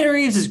Keanu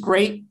Reeves is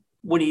great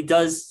when he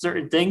does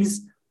certain things,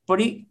 but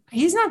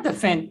he's not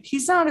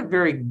he's not a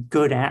very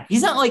good actor.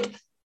 He's not like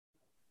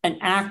an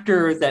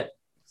actor that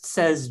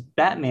says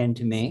Batman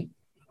to me,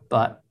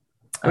 but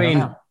I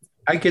mean,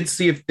 I could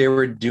see if they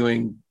were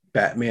doing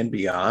Batman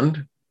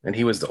Beyond and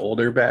he was the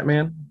older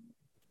Batman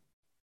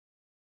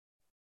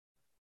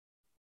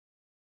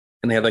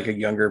and they had like a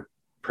younger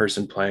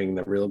person playing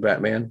the real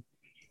Batman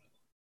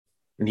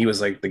and he was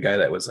like the guy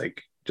that was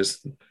like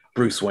just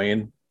Bruce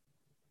Wayne.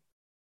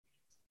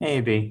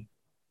 Maybe.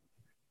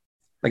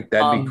 Like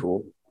that'd be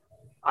cool.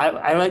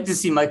 I like to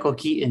see Michael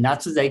Keaton.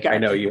 That's what they got. I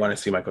know you want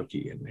to see Michael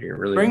Keaton here.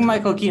 Really Bring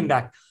Michael Keaton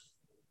back.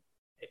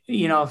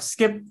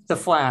 Skip the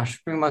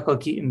Flash. Bring Michael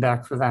Keaton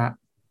back for that.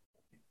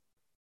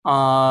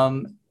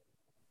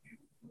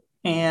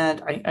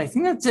 And I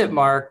think that's it,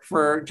 Mark,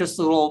 for just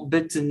a little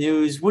bits of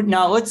news.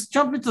 Now let's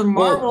jump into the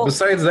Marvel. Well,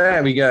 besides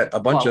that, we got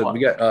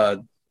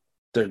the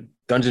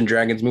Dungeons and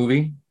Dragons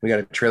movie. We got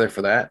a trailer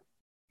for that.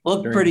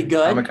 Looked pretty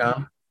good.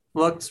 Comic-Con.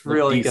 Looks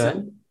really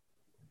good.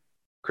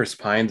 Chris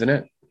Pine's in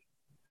it.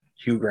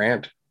 Hugh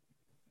Grant.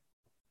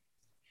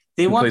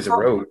 He plays a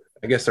rogue.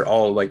 I guess they're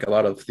all like a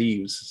lot of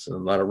thieves and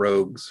a lot of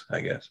rogues,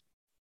 I guess.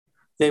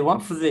 They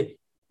went for the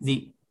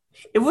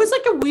it was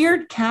like a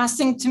weird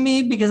casting to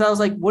me because I was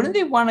like, wouldn't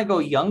they want to go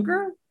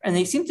younger? And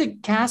they seem to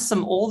cast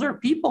some older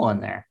people in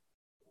there.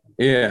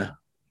 Yeah.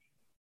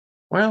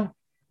 Well,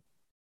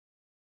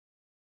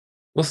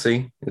 we'll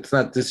see.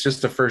 It's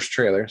just the first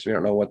trailer, so we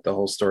don't know what the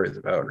whole story is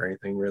about or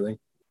anything really.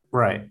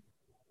 Right.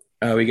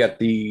 We got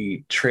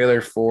the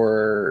trailer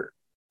for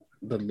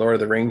the Lord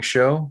of the Rings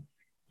show.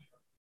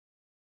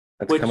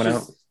 That's coming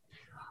out.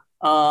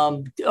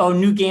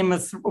 New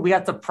we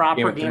got the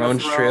proper Game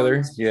of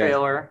Thrones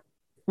trailer,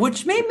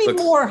 which made me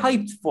more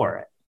hyped for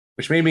it.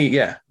 Which made me,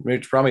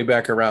 which brought me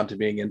back around to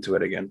being into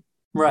it again.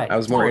 Right. I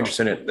was more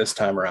interested in it this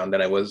time around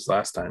than I was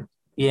last time.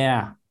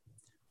 Yeah.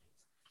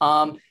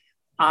 I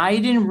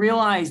didn't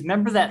realize,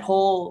 remember that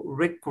whole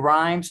Rick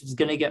Grimes was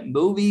going to get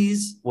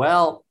movies?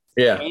 Well,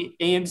 yeah.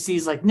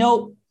 AMC's like,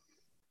 nope.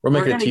 We're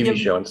making a TV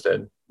show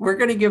instead. We're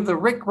going to give the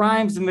Rick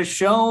Grimes and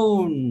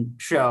Michonne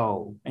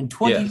show in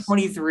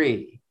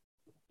 2023.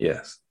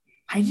 Yes.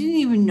 I didn't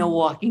even know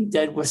Walking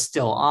Dead was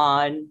still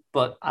on,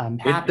 but I'm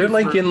happy.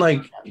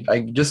 They're I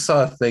just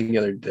saw a thing the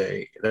other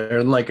day. They're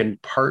in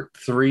part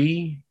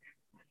 3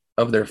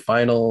 of their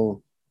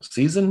final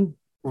season.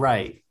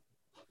 Right.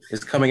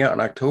 It's coming out in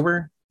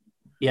October.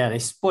 Yeah, they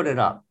split it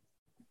up.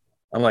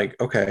 I'm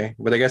like, okay,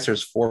 but I guess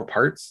there's 4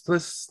 parts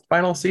this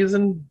final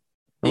season.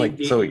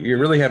 So you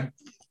really have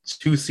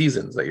 2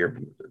 seasons that you're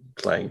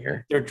playing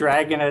here. They're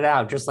dragging it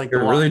out, just like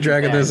you're really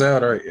dragging this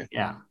out, aren't you?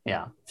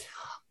 Yeah.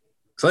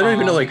 So I don't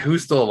even know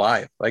who's still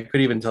alive. I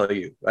couldn't even tell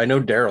you. I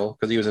know Daryl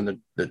because he was in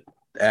the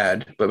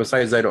ad, but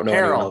besides, I don't know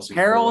anyone else.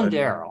 Carol and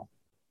Daryl,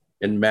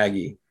 and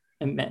Maggie,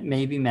 and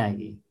maybe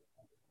Maggie,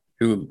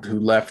 who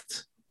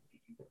left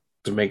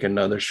to make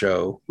another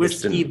show.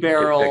 Whiskey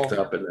Barrel picked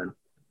up, and then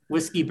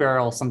Whiskey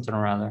Barrel something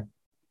or other.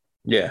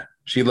 Yeah,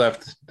 she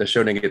left. The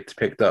show didn't get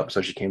picked up,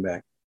 so she came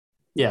back.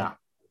 Yeah.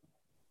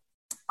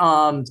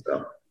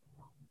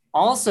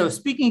 Also,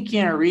 speaking of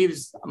Keanu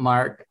Reeves,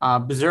 Mark,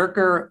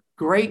 Berserker,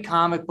 great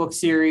comic book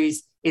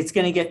series. It's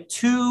going to get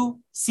 2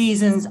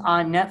 seasons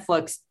on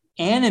Netflix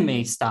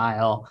anime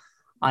style.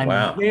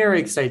 I'm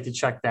very excited to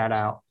check that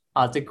out.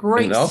 It's a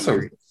great and also,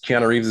 series.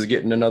 Keanu Reeves is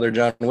getting another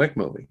John Wick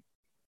movie.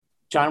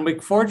 John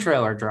Wick 4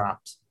 trailer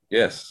dropped.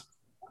 Yes.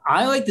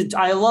 I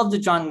love the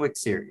John Wick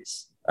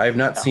series. I have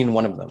not seen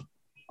one of them.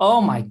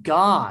 Oh my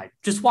God.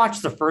 Just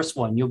watch the first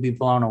one. You'll be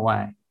blown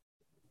away.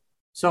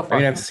 So far.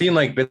 I've seen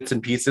bits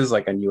and pieces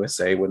on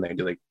USA when they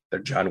do their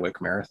John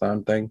Wick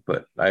marathon thing,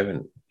 but I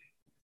haven't.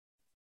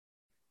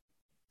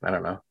 I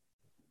don't know.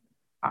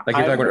 Like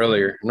you talked about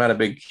earlier, I'm not a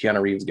big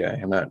Keanu Reeves guy.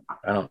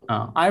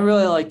 I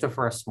really like the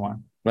first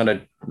one. I'm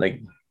not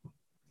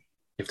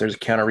if there's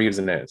Keanu Reeves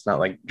in it, it's not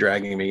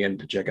dragging me in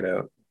to check it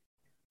out.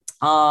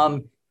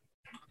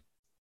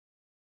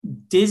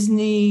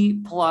 Disney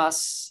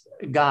Plus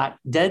got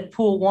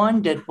Deadpool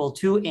 1, Deadpool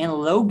 2, and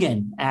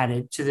Logan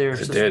added to their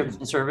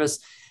subscription service.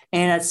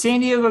 And at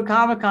San Diego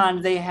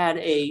Comic-Con, they had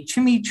a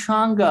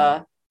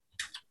chimichanga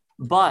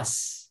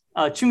bus,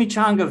 a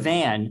chimichanga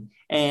van.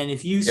 And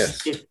if you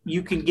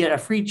can get a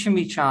free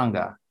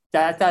chimichanga,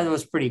 that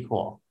was pretty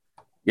cool.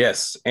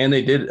 Yes. And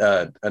they did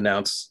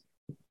announce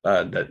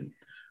that,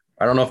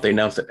 I don't know if they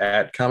announced it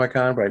at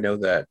Comic-Con, but I know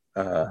that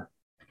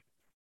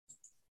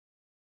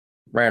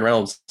Ryan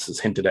Reynolds has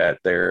hinted at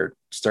they're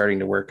starting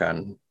to work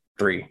on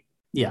 3.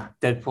 Yeah,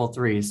 Deadpool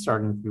 3 is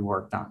starting to be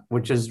worked on,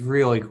 which is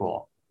really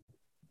cool.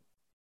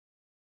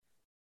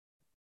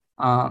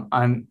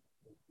 I'm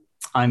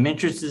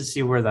interested to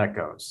see where that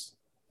goes.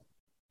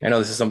 I know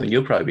this is something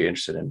you'll probably be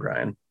interested in,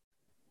 Brian.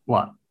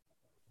 What?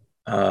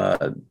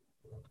 Teenage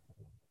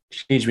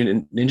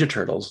Mutant Ninja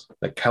Turtles,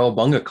 the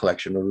Cowabunga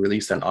collection, will be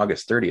released on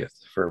August 30th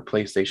for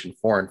PlayStation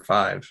 4 and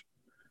 5,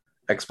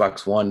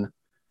 Xbox One,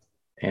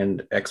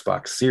 and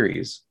Xbox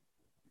Series.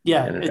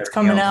 Yeah, it's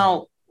coming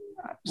out.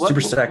 Super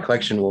Stack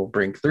Collection will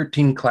bring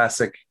 13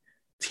 classic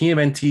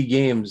TMNT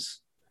games,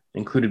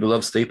 including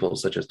beloved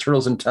staples such as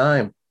Turtles in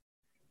Time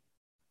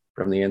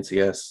from the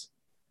NCS.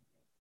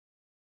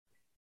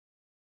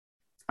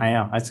 I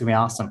know, that's gonna be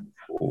awesome.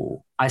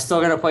 Ooh. I still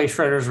gotta play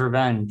Shredder's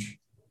Revenge.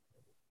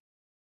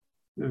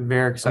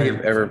 Very excited.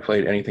 I've ever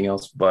played anything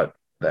else but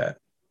that.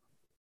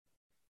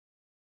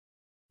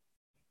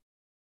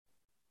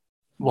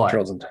 What?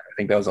 Turtles in Time. I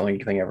think that was the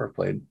only thing I ever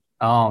played.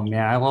 Oh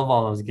man, I love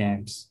all those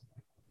games.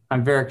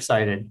 I'm very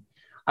excited.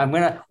 I'm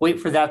gonna wait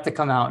for that to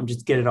come out and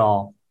just get it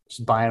all.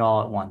 Just buy it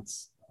all at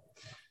once.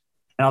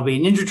 And I'll be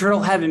Ninja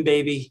Turtle heaven,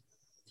 baby.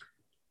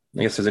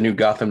 I guess there's a new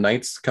Gotham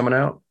Knights coming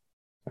out.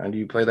 Do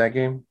you play that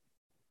game?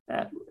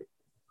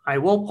 I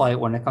will play it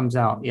when it comes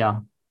out.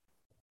 Yeah.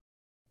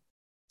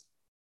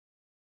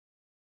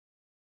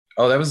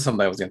 Oh, that was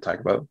something I was going to talk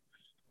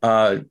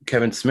about.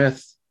 Kevin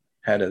Smith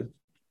had a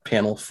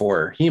panel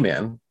for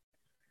He-Man,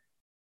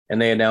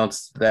 and they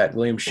announced that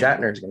William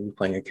Shatner is going to be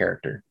playing a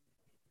character.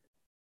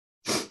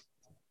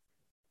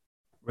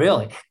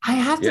 Really? I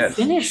have to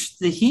finish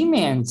the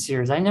He-Man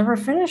series. I never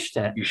finished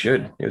it. You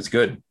should. It was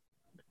good.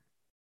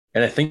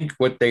 And I think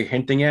what they're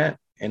hinting at,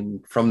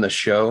 and from the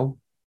show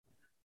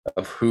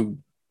of who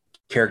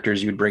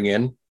characters you'd bring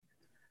in,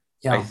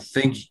 I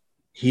think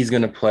he's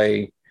going to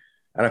play.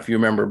 I don't know if you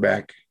remember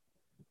back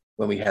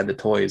when we had the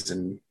toys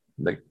and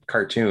the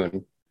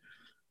cartoon,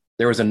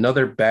 there was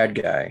another bad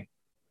guy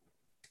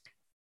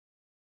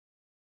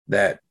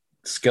that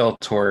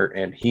Skeletor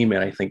and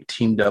He-Man, I think,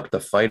 teamed up to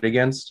fight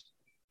against.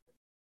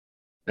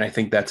 And I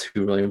think that's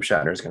who William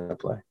Shatner is going to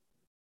play.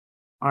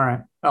 All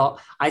right. Well,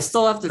 I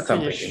still have to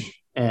finish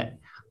it.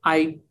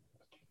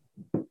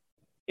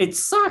 It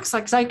sucks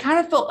because I kind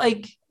of felt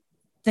like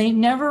they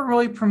never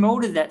really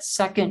promoted that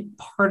second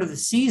part of the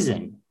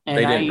season. And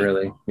they didn't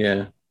really.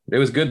 Yeah. It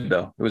was good,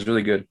 though. It was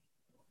really good.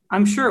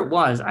 I'm sure it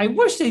was. I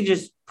wish they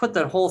just put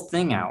that whole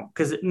thing out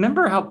because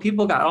remember how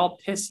people got all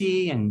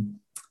pissy and.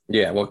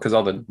 Yeah, well, because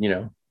all the,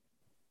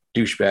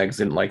 douchebags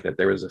didn't like that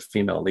there was a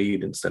female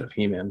lead instead of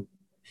He-Man.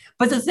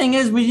 But the thing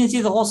is, we didn't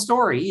see the whole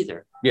story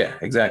either. Yeah,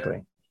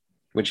 exactly.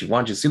 Once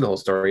you see the whole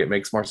story, it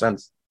makes more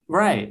sense.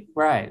 Right.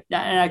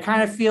 And I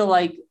kind of feel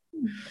like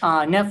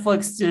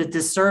Netflix did a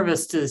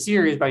disservice to the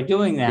series by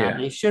doing that. Yeah.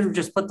 They should have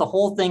just put the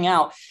whole thing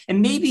out.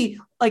 And maybe,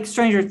 like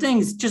Stranger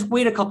Things, just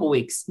wait a couple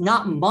weeks,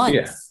 not months.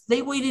 Yeah.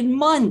 They waited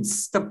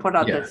months to put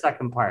out that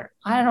second part.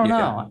 I don't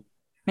know. It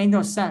made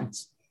no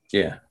sense.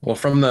 Yeah. Well,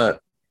 from the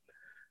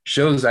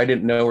shows I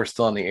didn't know were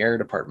still on the air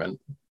department,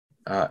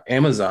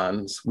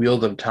 Amazon's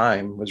Wheel of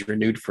Time was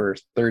renewed for a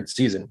third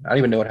season. I didn't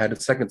even know it had a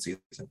second season.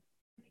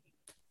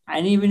 I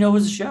didn't even know it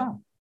was a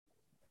show.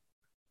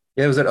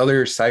 Yeah, it was that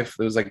other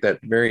sci-fi. It was like that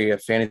very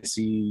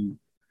fantasy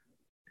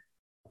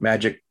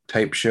magic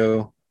type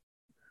show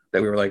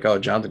that we were like, oh,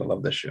 John's gonna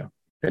love this show.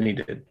 And he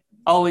did.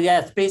 Oh, yeah,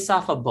 it's based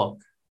off a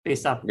book.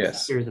 Based off a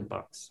series of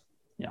books.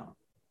 Yeah.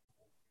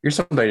 Here's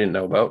something I didn't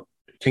know about.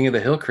 King of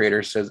the Hill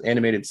creator says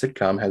animated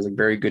sitcom has a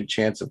very good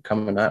chance of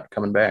coming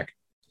back.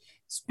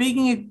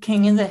 Speaking of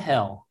King of the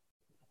Hill,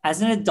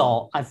 as an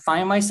adult, I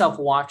find myself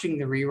watching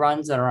the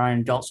reruns that are on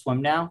Adult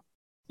Swim now.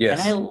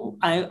 Yes. And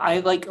I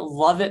like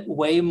love it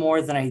way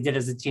more than I did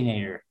as a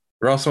teenager.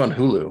 They're also on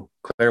Hulu.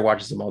 Claire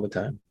watches them all the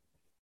time.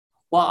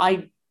 Well,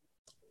 I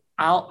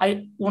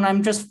when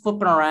I'm just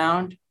flipping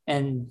around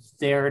and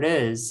there it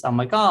is, I'm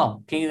like,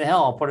 oh, King of the Hill,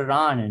 I'll put it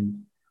on.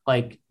 And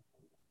like,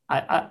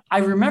 I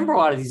remember a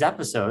lot of these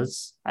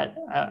episodes.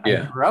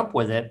 I grew up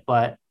with it,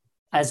 but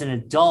as an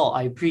adult,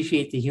 I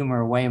appreciate the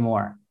humor way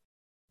more.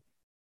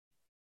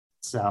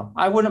 So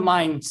I wouldn't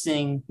mind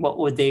seeing what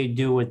would they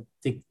do with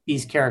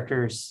these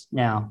characters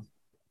now.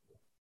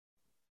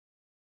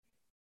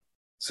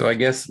 So I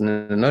guess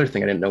another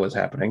thing I didn't know was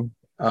happening.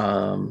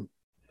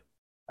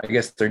 I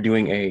guess they're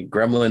doing a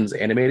Gremlins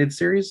animated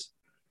series.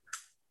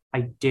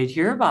 I did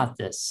hear about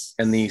this.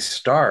 And the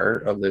star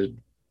of the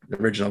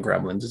original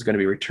Gremlins is going to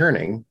be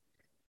returning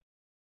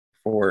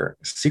for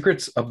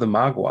Secrets of the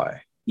Mogwai.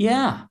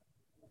 Yeah.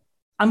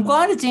 I'm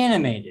glad it's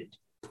animated.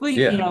 Please,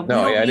 I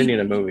didn't need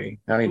a movie.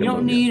 We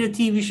don't need a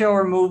TV show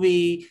or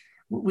movie.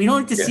 We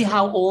don't need to see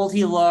how old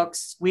he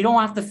looks. We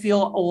don't have to feel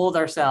old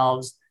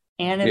ourselves.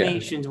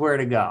 Animation's where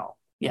to go.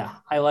 Yeah,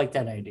 I like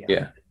that idea.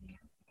 Yeah.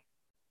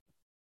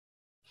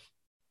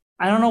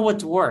 I don't know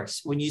what's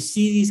worse. When you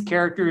see these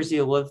characters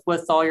you live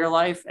with all your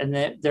life and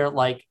they're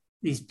like,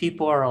 these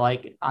people are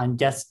like on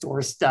death's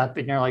doorstep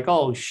and you're like,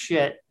 oh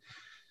shit.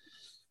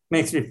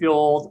 Makes me feel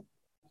old.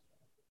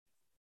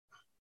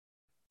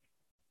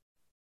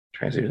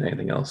 Trying to see if there's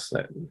anything else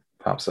that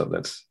pops up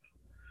that's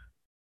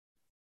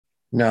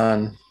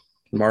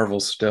non-Marvel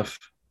stuff.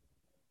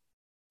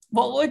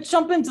 Well, let's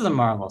jump into the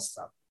Marvel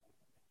stuff.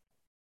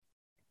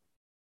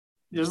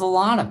 There's a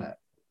lot of it.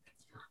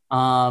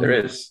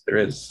 There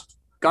is.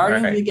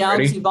 Guardians of the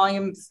Galaxy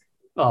Volume.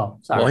 Oh,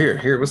 sorry. Well,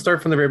 here, let's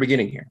start from the very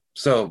beginning here.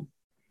 So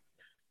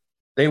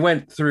they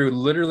went through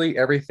literally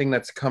everything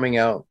that's coming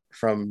out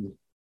from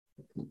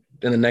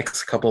in the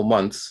next couple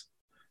months,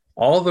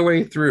 all the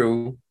way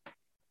through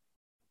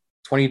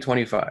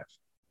 2025.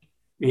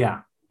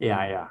 Yeah.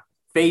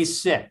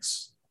 Phase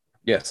 6.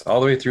 Yes,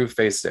 all the way through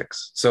Phase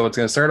 6. So it's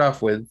going to start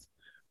off with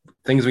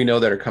things we know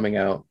that are coming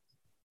out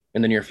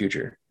in the near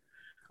future.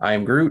 I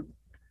Am Groot,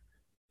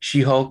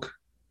 She-Hulk.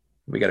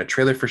 We got a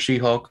trailer for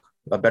She-Hulk,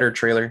 a better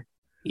trailer.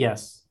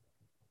 Yes.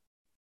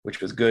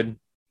 Which was good.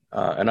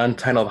 An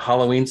untitled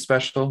Halloween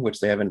special, which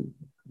they haven't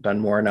done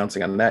more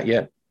announcing on that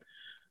yet.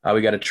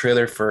 We got a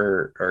trailer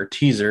or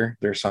teaser.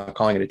 They're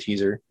calling it a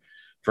teaser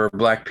for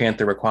Black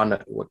Panther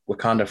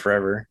Wakanda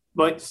Forever.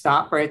 But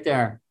stop right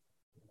there.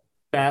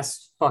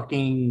 Best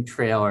fucking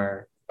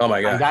trailer Oh my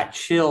I gosh. got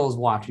chills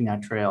watching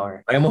that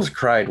trailer. I almost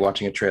cried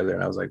watching a trailer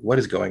and I was like, what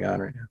is going on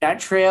right now? That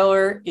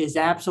trailer is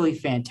absolutely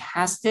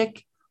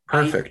fantastic. I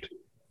Perfect.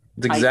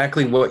 It's I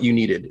exactly what you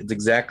needed. It's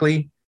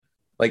exactly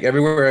like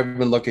everywhere I've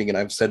been looking, and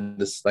I've said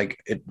this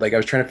like I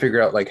was trying to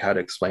figure out like how to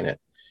explain it.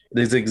 It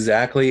is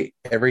exactly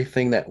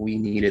everything that we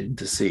needed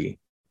to see.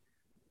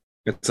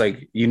 It's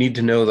like you need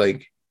to know,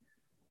 like,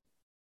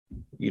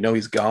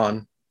 he's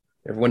gone.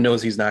 Everyone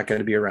knows he's not going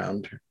to be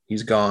around.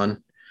 He's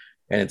gone.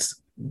 And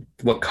it's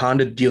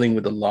Wakanda dealing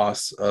with the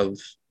loss of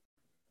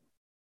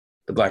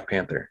the Black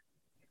Panther.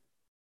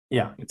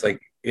 yeah. It's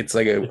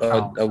like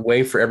a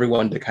way for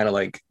everyone to kind of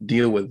like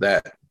deal with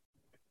that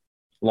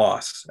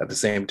loss at the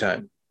same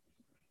time.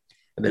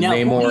 And then Now,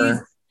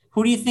 Namor,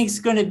 who do you think is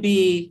going to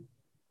be?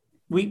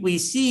 We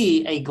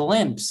see a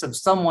glimpse of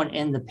someone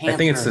in the Panther. I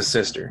think it's the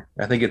sister.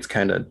 I think it's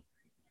kind of,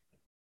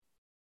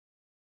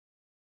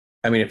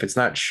 I mean, if it's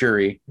not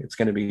Shuri, it's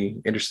going to be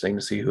interesting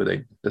to see who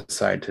they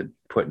decide to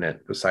put in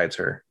it besides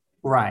her.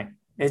 Right.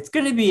 It's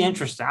going to be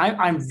interesting.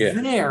 I'm Yeah.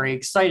 very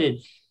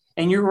excited.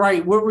 And you're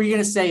right. What were you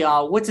going to say?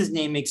 What's his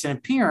name makes an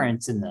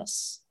appearance in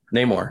this?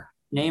 Namor,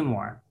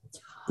 Namor.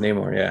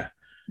 yeah.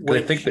 But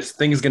I think this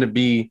thing is going to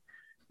be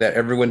that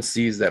everyone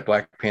sees that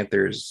Black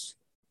Panther's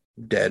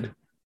dead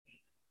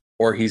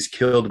or he's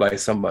killed by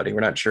somebody.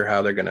 We're not sure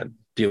how they're going to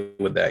deal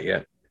with that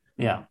yet.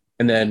 Yeah.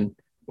 And then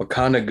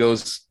Wakanda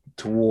goes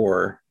to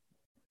war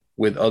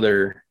with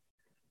other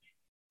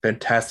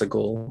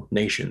fantastical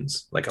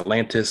nations like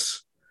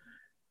Atlantis.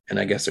 And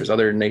I guess there's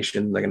other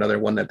nations, like another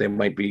one that they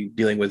might be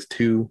dealing with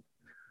too.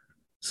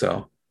 So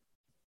it'll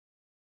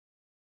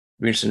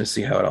be interesting to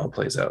see how it all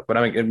plays out. But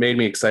I mean, it made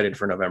me excited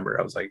for November.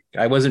 I was like,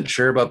 I wasn't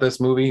sure about this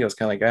movie. I was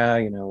kind of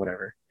like,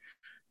 whatever.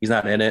 He's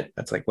not in it.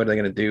 That's like, what are they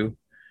going to do?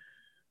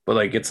 But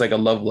like, it's like a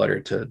love letter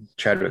to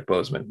Chadwick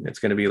Boseman. It's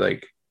going to be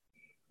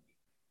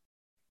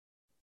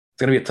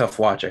a tough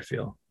watch, I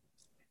feel.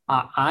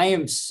 I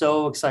am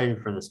so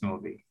excited for this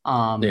movie.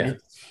 Yeah.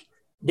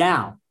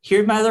 Now,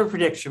 here's my other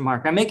prediction,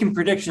 Mark. I'm making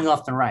predictions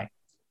left and right.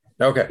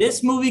 Okay.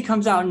 This movie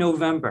comes out in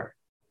November.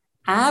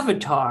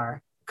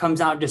 Avatar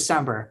comes out in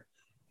December.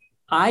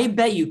 I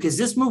bet you, because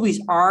this movie's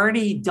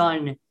already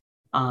done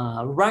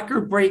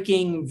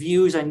record-breaking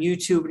views on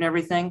YouTube and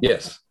everything.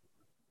 Yes.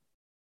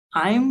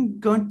 I'm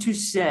going to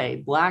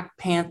say Black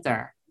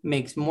Panther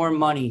makes more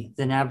money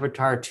than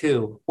Avatar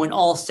 2 when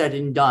all said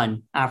and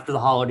done after the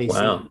holiday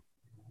season.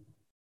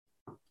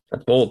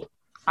 That's bold.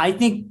 I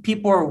think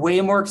people are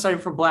way more excited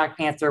for Black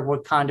Panther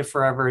Wakanda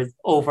Forever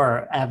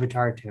over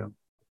Avatar 2.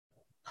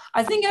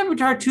 I think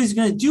Avatar 2 is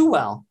going to do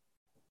well,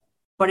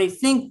 but I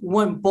think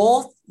when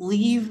both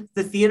leave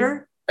the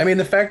theater, I mean,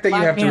 the fact that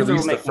Black you have Panther to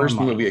release will the make more first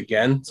money. movie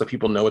again so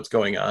people know what's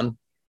going on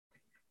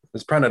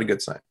is probably not a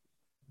good sign.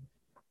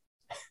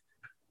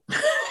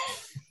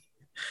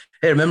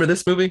 Hey, remember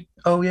this movie?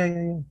 Oh,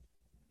 yeah.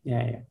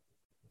 Yeah.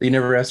 You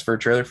never asked for a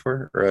trailer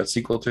for or a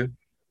sequel to?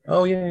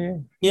 Oh, yeah.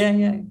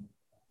 Yeah.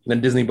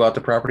 Then Disney bought the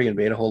property and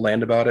made a whole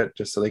land about it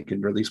just so they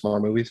could release more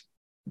movies.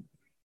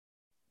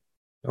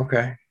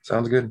 Okay,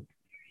 sounds good.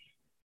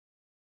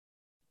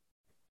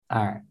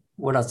 All right.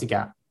 What else you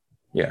got?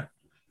 Yeah.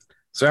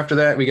 So after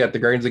that, we got the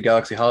Guardians of the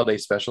Galaxy holiday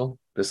special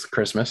this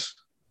Christmas.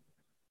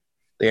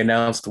 They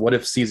announced What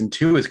If Season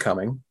 2 is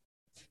coming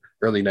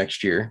early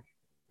next year.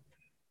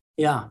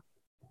 Yeah.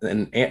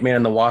 And Ant-Man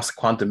and the Wasp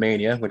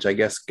Quantumania, which I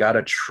guess got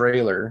a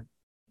trailer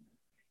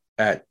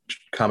at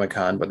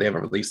Comic-Con, but they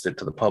haven't released it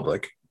to the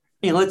public.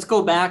 Hey, let's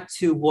go back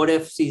to What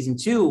If Season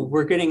 2.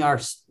 We're getting a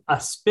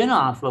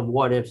spinoff of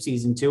What If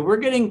Season 2. We're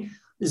getting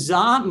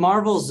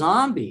Marvel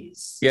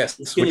Zombies. Yes,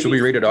 which will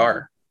be rated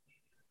R.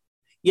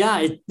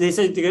 Yeah, they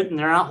said they're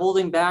not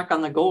holding back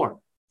on the gore.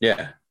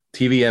 Yeah,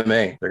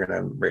 TVMA, they're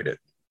going to rate it.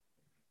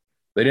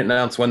 They didn't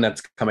announce when that's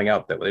coming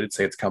out, though. They did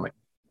say it's coming.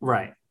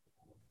 Right.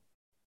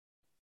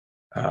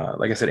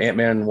 Like I said,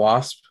 Ant-Man and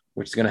Wasp,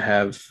 which is going to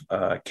have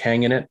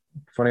Kang in it,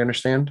 from what I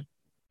understand.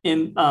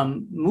 And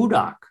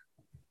MODOK.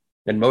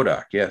 And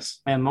MODOK, yes.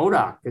 And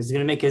MODOK is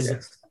going to make his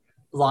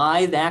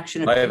live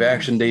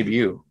action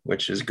debut,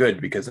 which is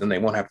good because then they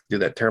won't have to do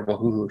that terrible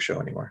Hulu show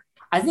anymore.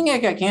 I think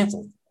it got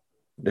canceled.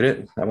 Did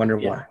it? I wonder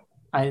why.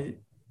 It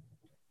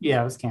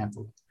was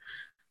canceled.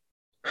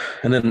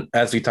 And then,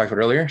 as we talked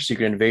about earlier,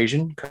 Secret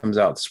Invasion comes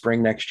out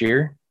spring next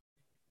year,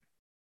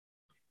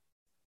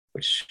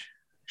 which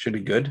should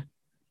be good.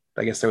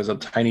 I guess there was a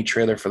tiny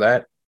trailer for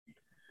that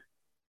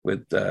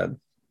with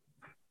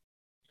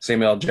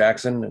Samuel L.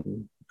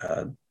 Jackson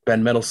and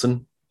Ben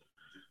Mendelsohn.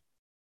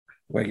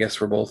 I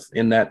guess we're both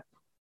in that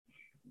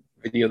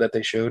video that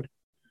they showed.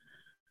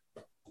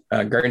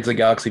 Guardians of the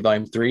Galaxy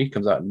Volume 3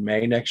 comes out in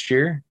May next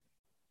year.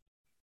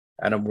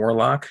 Adam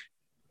Warlock.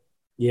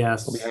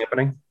 Yes. Will be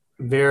happening.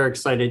 Very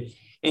excited.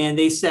 And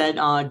they said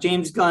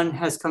James Gunn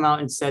has come out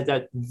and said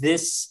that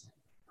this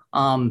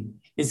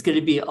is going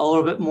to be a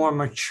little bit more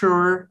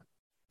mature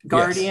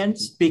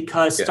Guardians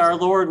because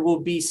Star-Lord will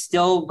be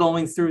still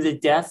going through the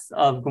death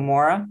of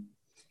Gamora.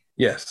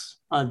 Yes.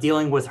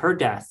 Dealing with her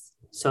death.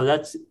 So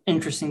that's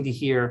interesting to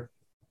hear.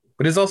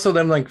 But it's also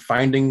them like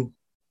finding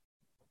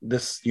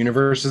this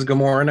universe as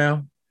Gamora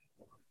now.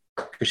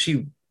 because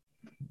she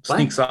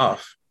sneaks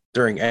off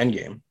during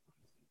Endgame.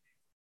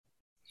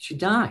 She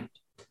died.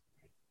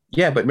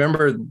 Yeah, but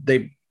remember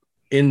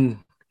in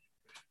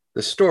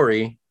the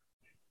story,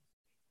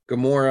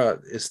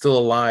 Gamora is still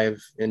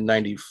alive in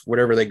 90,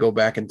 whatever they go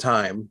back in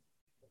time.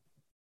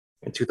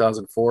 In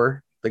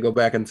 2004, they go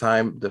back in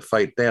time to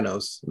fight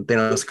Thanos. And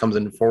Thanos comes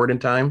in forward in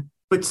time.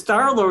 But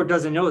Star-Lord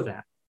doesn't know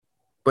that.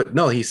 But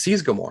no, he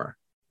sees Gamora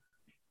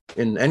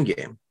in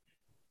Endgame.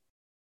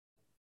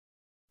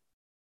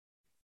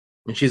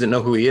 And she doesn't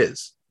know who he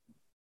is.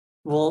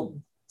 Well,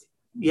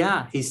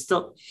 yeah,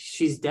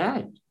 she's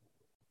dead.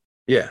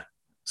 Yeah.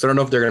 So I don't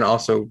know if they're going to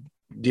also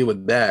deal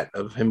with that,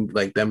 of him,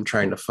 like them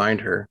trying to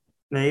find her.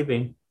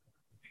 Maybe.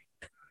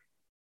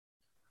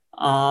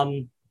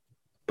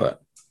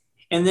 But.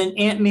 And then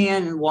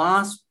Ant-Man and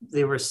Wasp,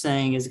 they were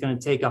saying, is going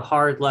to take a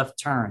hard left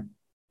turn.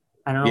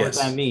 I don't know what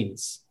that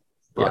means.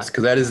 Yes,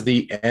 because that is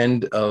the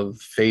end of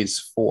Phase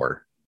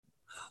 4.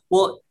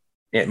 Well,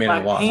 Ant-Man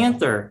and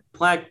Wasp.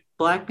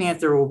 Black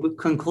Panther will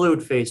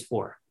conclude Phase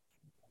 4.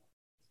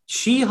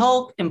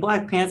 She-Hulk and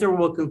Black Panther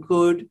will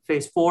conclude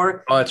Phase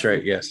 4. Oh, that's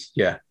right. Yes.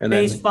 Yeah. And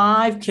Phase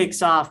 5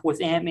 kicks off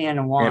with Ant-Man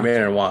and Wasp.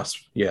 Ant-Man and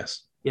Wasp.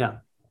 Yes. Yeah.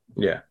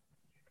 Yeah.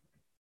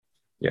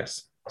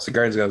 Yes. So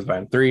Guardians of the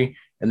Galaxy 3.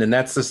 And then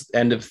that's the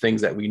end of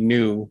things that we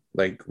knew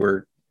like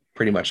were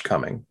pretty much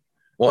coming.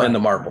 Well, right. And the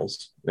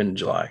Marvels in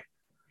July.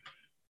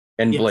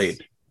 And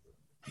Blade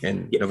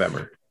in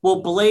November.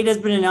 Well, Blade has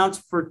been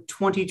announced for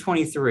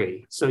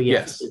 2023. So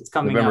yes, it's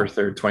coming November out.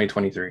 3rd,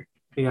 2023.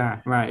 Yeah,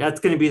 right. That's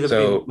going to be the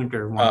big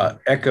winter one.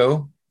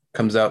 Echo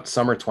comes out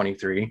summer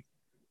 23,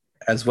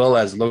 as well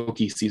as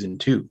Loki season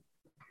 2.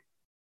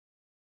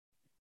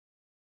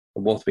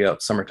 Will both be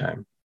out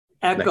summertime.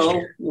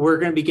 Echo, we're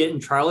going to be getting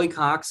Charlie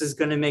Cox is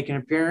going to make an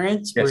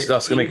appearance. Yes, he's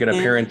also going to make an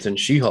appearance in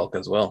She-Hulk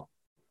as well.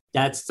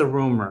 That's the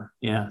rumor.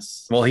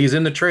 Yes. Well, he's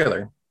in the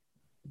trailer.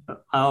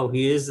 Oh,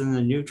 he is in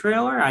the new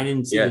trailer? I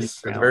didn't see it.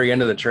 Yes, at the very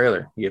end of the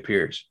trailer, he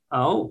appears.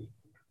 Oh.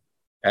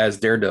 As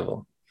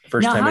Daredevil.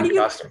 First time in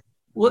costume.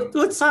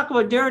 Let's talk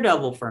about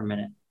Daredevil for a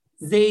minute.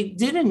 They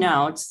did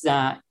announce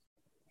that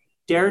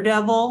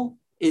Daredevil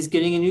is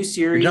getting a new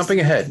series. You're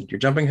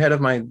jumping ahead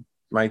of my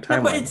timeline.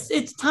 No, but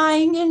it's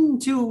tying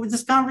into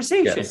this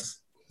conversation. Yes.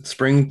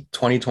 Spring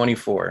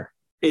 2024.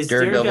 Is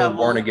Daredevil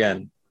Born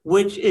Again.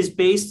 Which is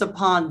based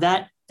upon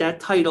that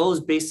title is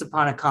based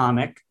upon a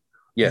comic.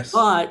 Yes.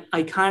 But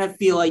I kind of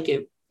feel like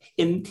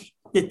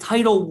the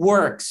title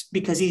works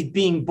because he's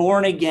being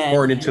born again.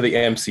 Born into the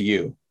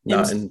MCU,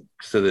 not into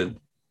the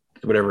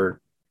whatever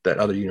that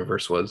other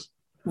universe was.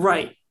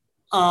 Right.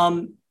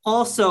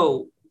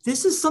 Also,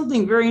 this is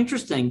something very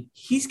interesting.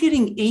 He's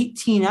getting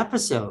 18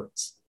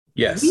 episodes.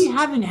 Yes. We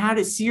haven't had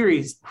a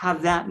series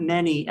have that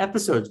many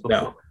episodes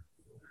before. No.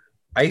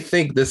 I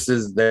think this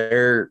is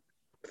their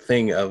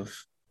thing of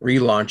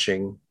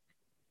relaunching.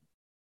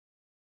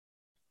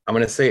 I'm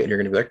going to say it and you're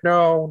going to be like,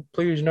 no,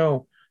 please,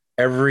 no.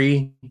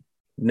 Every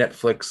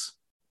Netflix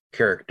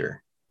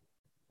character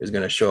is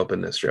going to show up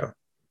in this show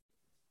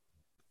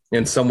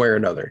in some way or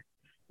another,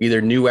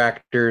 either new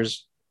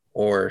actors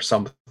or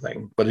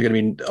something, but they're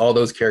going to be, all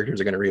those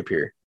characters are going to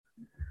reappear.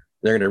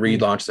 They're going to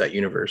relaunch that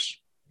universe,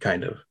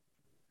 kind of.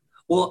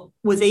 Well,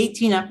 with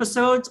 18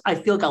 episodes, I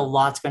feel like a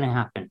lot's going to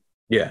happen.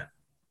 Yeah.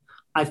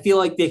 I feel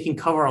like they can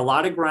cover a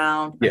lot of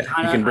ground.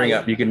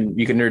 Yeah. You can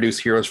introduce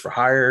Heroes for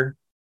Hire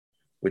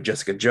with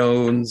Jessica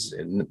Jones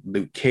and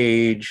Luke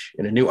Cage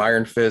and a new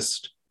Iron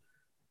Fist.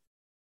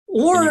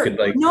 Or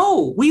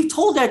no, we've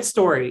told that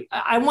story.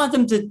 I want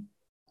them to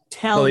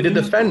tell. No, they did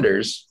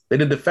Defenders. They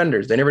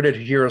never did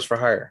Heroes for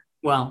Hire.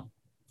 Well,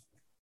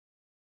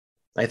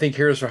 I think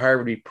Heroes for Hire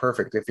would be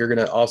perfect if you're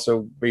going to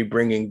also be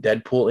bringing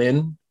Deadpool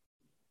in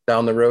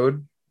down the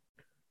road.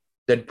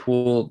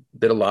 Deadpool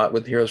did a lot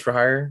with Heroes for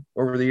Hire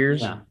over the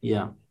years.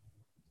 Yeah.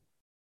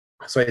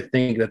 So I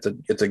think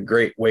it's a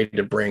great way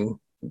to bring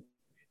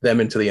them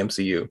into the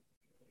MCU.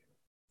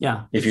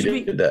 Yeah. If you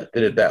did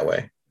it that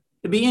way.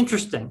 It'd be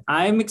interesting.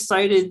 I'm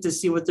excited to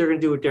see what they're going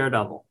to do with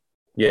Daredevil.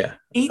 Yeah.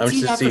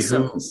 18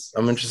 episodes.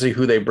 I'm interested to see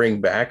who they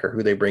bring back or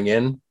who they bring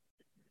in.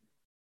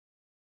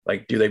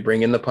 Like, do they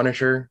bring in the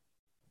Punisher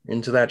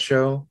into that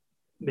show?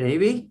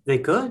 Maybe they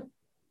could.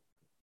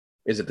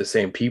 Is it the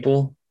same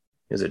people?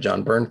 Is it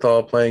John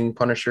Bernthal playing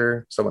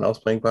Punisher? Someone else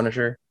playing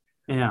Punisher?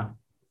 Yeah.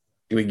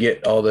 Do we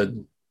get all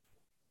the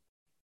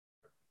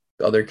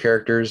other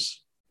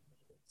characters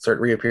start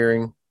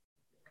reappearing?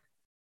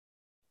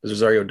 Does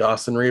Rosario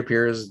Dawson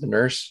reappear as the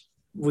nurse?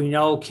 We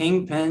know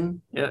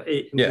Kingpin.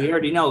 We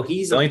already know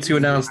he's the only two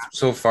announced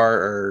so far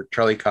are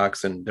Charlie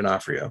Cox and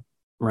D'Onofrio.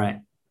 Right.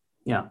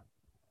 Yeah.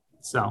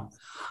 So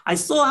I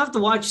still have to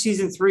watch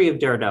season 3 of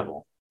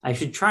Daredevil. I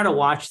should try to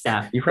watch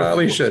that. You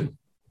probably should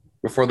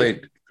before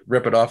they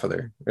rip it off of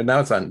there. And now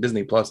it's on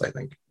Disney Plus, I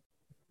think.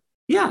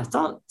 Yeah,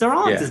 they're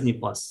all on Disney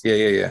Plus. Yeah.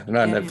 They're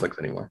not on Netflix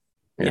anymore.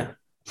 Yeah.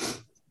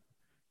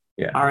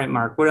 All right,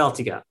 Mark. What else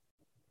you got?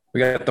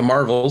 We got the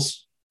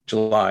Marvels,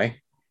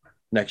 July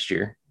next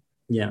year.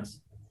 Yes.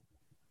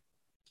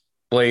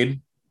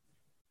 Blade.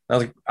 I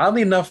was like,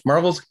 oddly enough,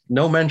 Marvel's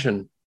no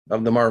mention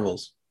of the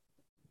Marvels.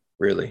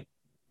 Really.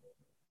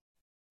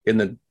 in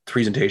the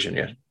presentation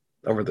yet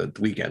over the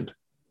weekend.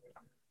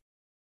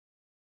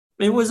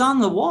 It was on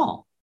the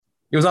wall.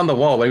 It was on the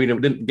wall, but we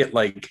didn't get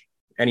like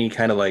any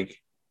kind of like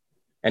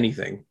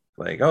anything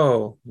like,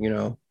 oh,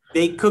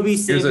 They could be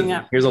saving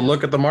it. Here's a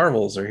look at the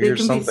Marvels, or They here's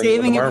could be something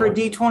saving for it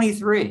the for Marvels.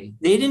 D23.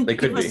 They didn't They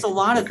give could us be. a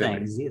lot They of could be.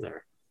 things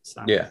either.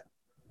 So.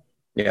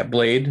 Yeah.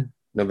 Blade,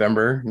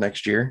 November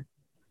next year.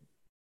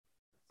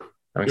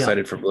 I'm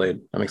excited for Blade.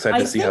 I'm excited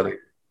to see how they.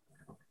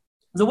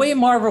 The way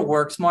Marvel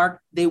works,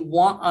 Mark, they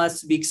want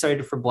us to be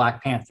excited for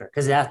Black Panther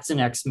because that's the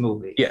next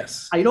movie.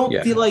 Yes. I don't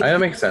feel like that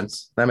makes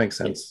sense. That makes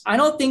sense. I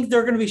don't think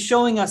they're going to be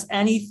showing us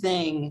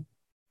anything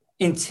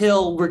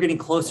until we're getting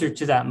closer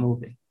to that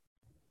movie.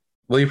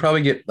 Will you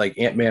probably get like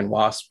Ant-Man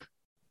Wasp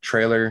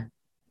trailer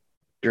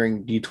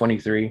during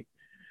D23?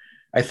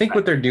 I think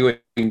what they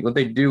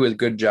do a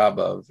good job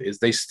of is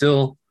they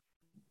still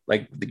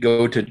like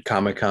go to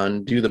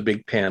Comic-Con, do the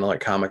big panel at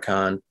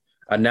Comic-Con,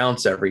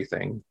 announce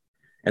everything.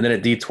 And then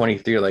at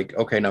D23, like,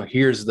 okay, now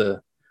here's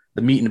the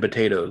meat and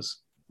potatoes.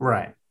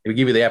 Right. We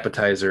give you the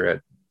appetizer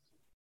at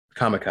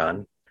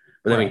Comic-Con,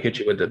 but then we hit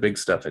you with the big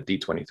stuff at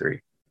D23.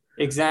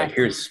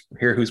 Exactly. Like,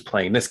 here who's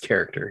playing this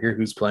character. Here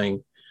who's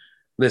playing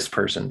this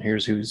person.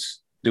 Here's who's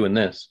doing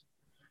this.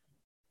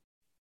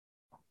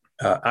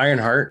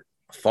 Ironheart,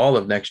 fall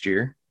of next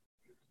year.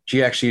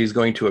 She actually is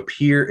going to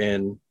appear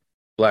in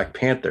Black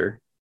Panther.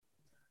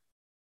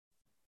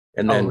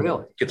 And then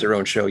gets her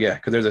own show. Yeah,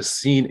 because there's a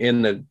scene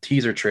in the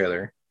teaser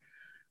trailer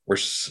where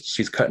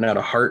she's cutting out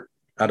a heart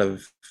out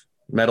of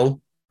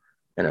metal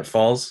and it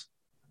falls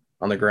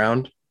on the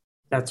ground.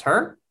 That's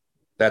her?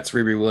 That's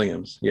Riri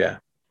Williams. Yeah.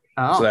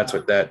 Oh.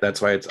 So that's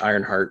why it's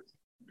Ironheart.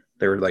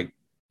 They were like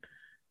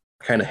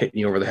kind of hitting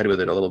you over the head with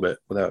it a little bit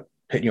without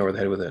hitting you over the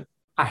head with it.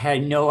 I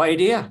had no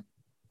idea.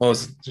 Well,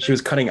 she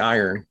was cutting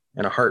iron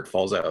and a heart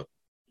falls out.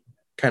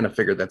 Kind of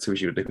figured that's who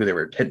they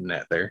were hitting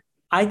at there.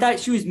 I thought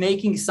she was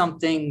making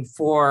something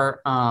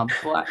for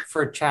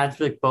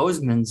Chadwick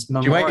Boseman's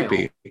memorial. She might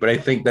be, but I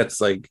think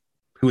that's like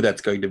who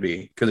that's going to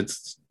be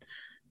because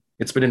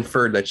it's been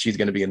inferred that she's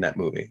going to be in that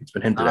movie. It's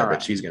been hinted at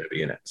that she's going to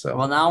be in it. So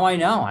well, now I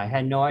know. I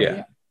had no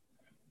idea.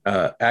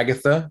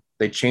 Agatha.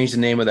 They changed the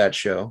name of that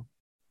show.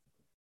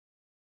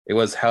 It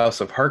was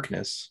House of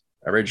Harkness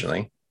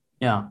originally.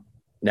 Yeah.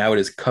 Now it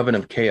is Coven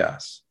of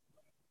Chaos.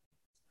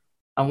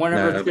 I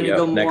wonder if it's going to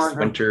go more next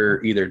winter,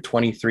 either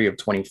 23 of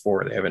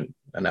 24. They haven't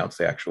announced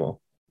the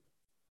actual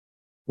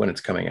when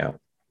it's coming out.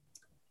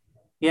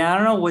 Yeah, I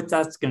don't know what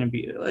that's going to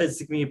be.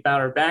 Is it going to be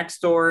about her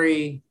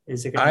backstory?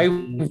 Is it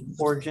going to be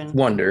origin?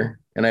 Wonder,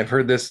 and I've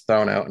heard this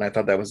thrown out, and I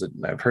thought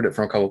I've heard it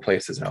from a couple of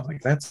places, and I was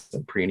like, that's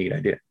a pretty neat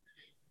idea.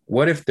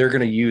 What if they're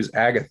going to use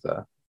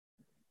Agatha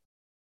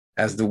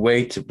as the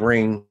way to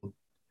bring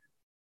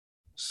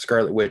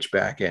Scarlet Witch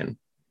back in?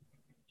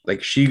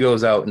 Like she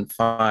goes out and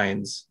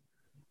finds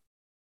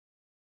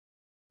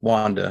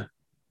Wanda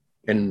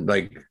and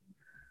like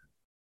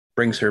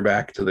brings her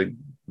back to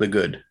the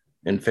good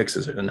and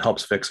fixes it and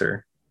helps fix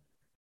her.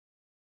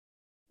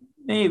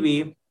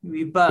 Maybe,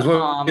 but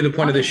what would be the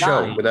point of this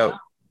show without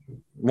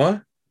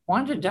what?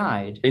 Wanda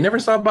died. They never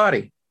saw a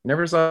body.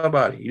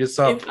 You just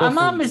saw. If I'm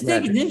not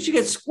mistaken, didn't she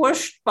get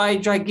squished by a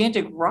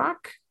gigantic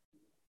rock?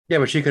 Yeah,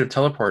 but she could have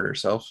teleported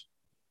herself.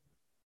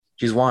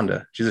 She's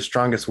Wanda. She's the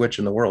strongest witch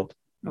in the world.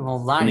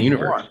 Well, not in the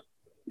universe.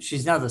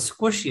 She's now the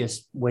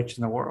squishiest witch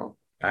in the world.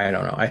 I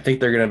don't know. I think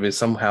there's going to be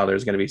some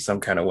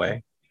kind of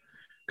way.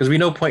 Because we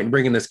no point in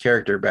bringing this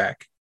character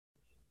back.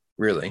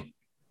 Really.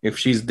 If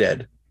she's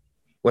dead,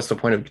 what's the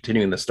point of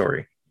continuing the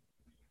story?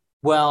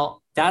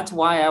 Well, that's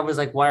why I was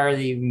like, why are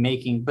they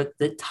making? But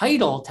the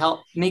title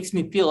makes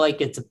me feel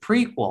like it's a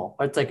prequel.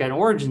 It's like an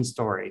origin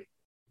story.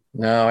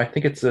 No, I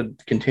think it's a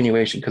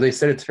continuation because they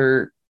said it's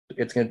going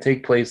to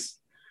take place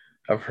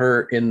of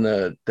her in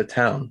the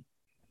town.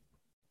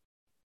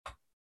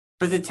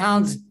 But the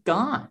town's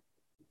gone.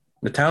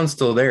 The town's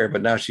still there,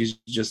 but now she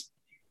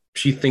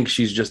thinks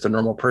she's just a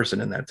normal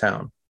person in that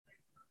town.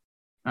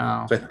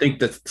 Oh. So I think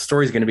the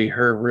story's going to be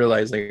her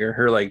realizing, or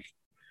her like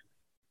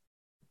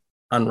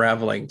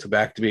unraveling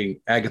back to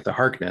being Agatha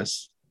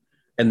Harkness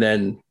and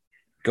then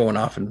going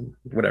off and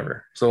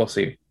whatever. So we'll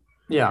see.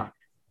 Yeah.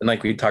 And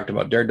like we talked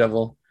about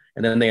Daredevil,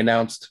 and then they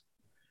announced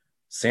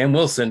Sam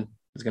Wilson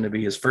is going to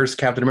be his first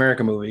Captain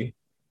America movie.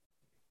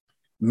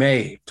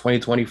 May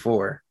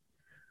 2024.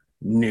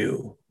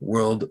 New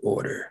World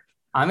Order.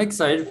 I'm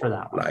excited for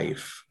that one.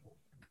 Life.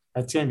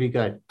 That's going to be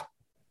good.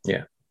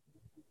 Yeah.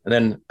 And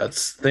then a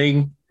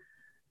thing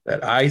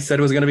that I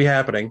said was going to be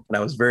happening, and I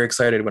was very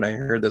excited when I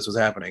heard this was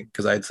happening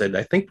because I had said,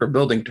 I think we're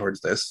building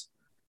towards this.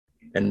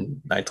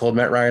 And I told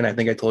Matt Ryan, I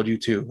think I told you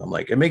too. I'm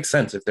like, it makes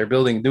sense if they're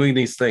doing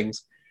these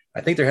things.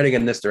 I think they're heading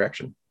in this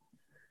direction.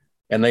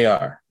 And they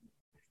are.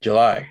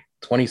 July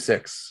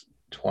 26,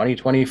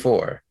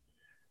 2024.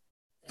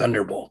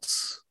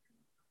 Thunderbolts.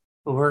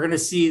 But we're going to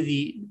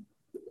see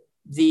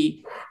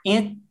the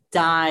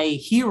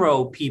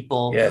anti-hero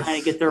people kind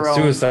of get their own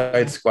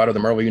Suicide Squad of the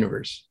Marvel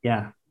Universe.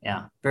 Yeah.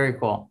 Very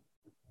cool.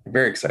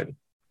 Very excited.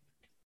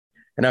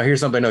 And now here's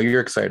something I know you're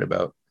excited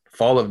about.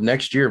 Fall of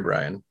next year,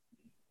 Brian.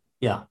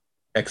 Yeah.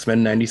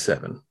 X-Men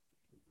 97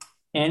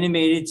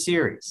 Animated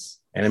series.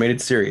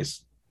 animated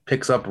series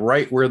picks up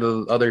right where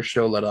the other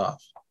show let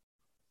off.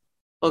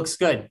 Looks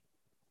good.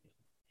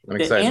 I'm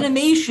The excited.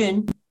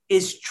 animation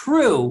is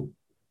true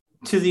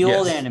to the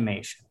old Yes.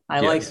 animation.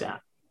 I Yes. like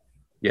that.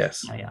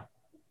 Yes. Yeah.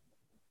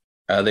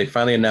 They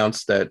finally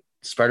announced that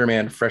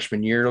Spider-Man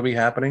freshman year will be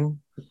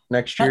happening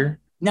next year,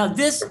 Now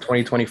this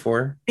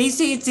 2024. they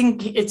say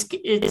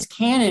it's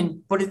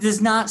canon, but it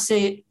does not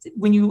say.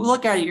 When you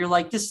look at it, you're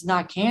like, this is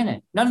not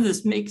canon. None of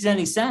this makes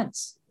any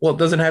sense. Well, it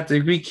doesn't have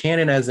to be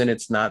canon as in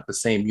it's not the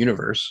same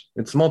universe.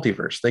 It's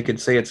multiverse. They could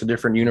say it's a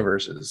different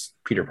universe as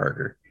Peter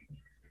Parker.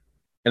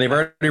 And they've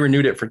already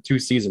renewed it for 2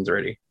 seasons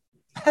already.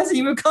 It hasn't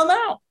even come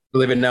out. So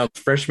they've announced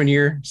freshman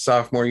year,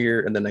 sophomore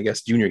year, and then I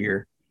guess junior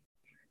year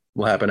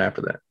will happen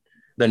after that.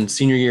 Then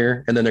senior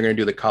year, and then they're going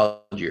to do the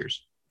college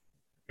years,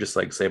 just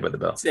like Saved by the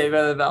Bell. Saved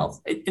by the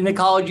Bell. In the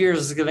college years,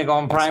 is going to go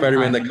on prime.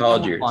 Spider-Man time. the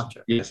college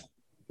years.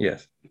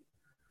 Yes.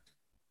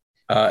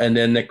 And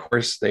then, of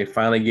course, they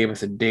finally gave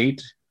us a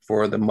date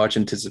for the much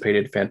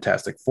anticipated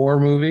Fantastic Four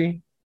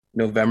movie,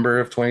 November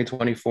of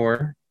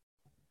 2024.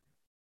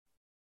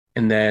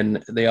 And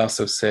then they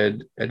also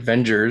said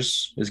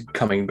Avengers is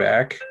coming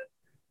back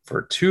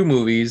for 2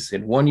 movies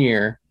in 1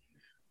 year,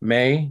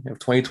 May of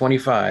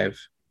 2025,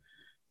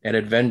 and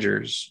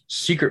Avengers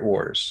Secret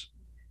Wars,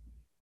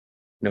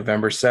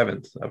 November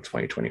 7th of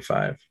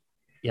 2025.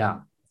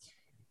 Yeah.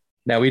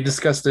 Now, we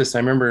discussed this. I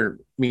remember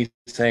me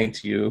saying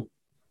to you,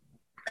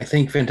 I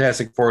think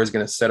Fantastic Four is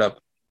going to set up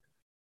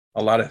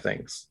a lot of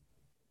things.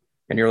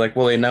 And you're like,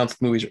 well, they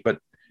announced movies, but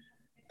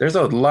there's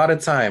a lot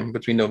of time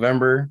between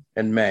November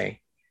and May.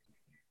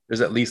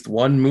 There's at least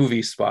 1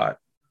 movie spot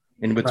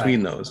in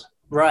between those.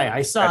 Right.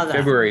 I saw that.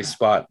 February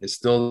spot is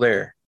still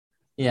there.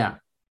 Yeah.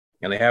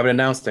 And they haven't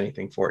announced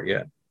anything for it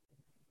yet.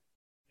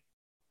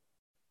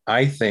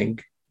 I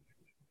think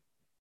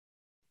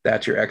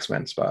that's your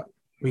X-Men spot.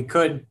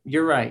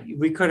 You're right.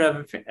 We could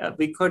have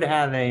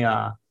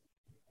a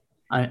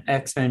an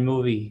X-Men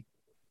movie.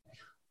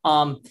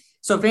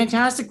 So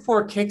Fantastic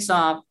Four kicks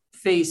off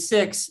Phase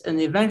 6, and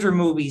the Avenger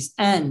movies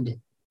end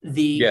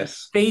the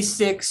Phase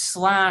 6 /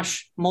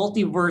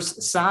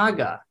 multiverse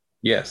saga.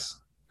 Yes.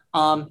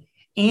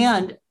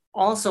 And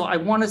also, I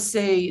want to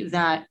say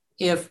that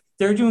if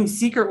they're doing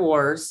Secret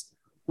Wars,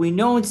 we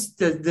know it's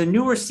the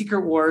newer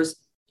Secret Wars.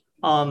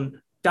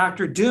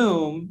 Dr.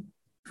 Doom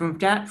from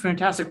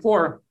Fantastic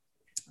Four,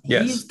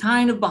 he's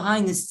kind of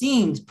behind the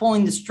scenes,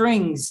 pulling the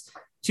strings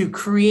to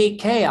create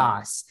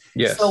chaos.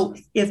 Yes. So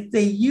if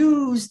they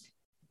use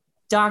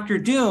Dr.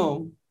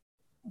 Doom,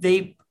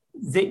 they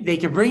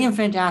can bring in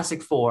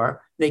Fantastic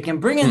Four, they can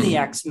bring in the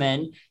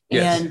X-Men,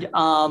 and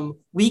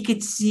we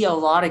could see a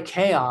lot of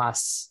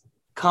chaos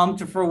come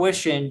to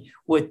fruition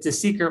with the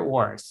Secret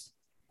Wars.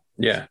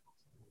 Yeah.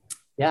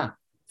 Yeah.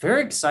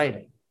 Very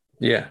exciting.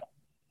 Yeah.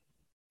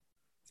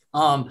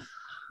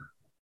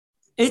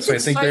 It's so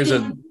exciting. I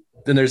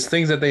think there's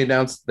things that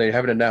they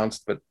haven't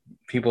announced, but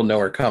people know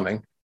are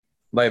coming.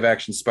 Live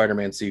action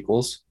Spider-Man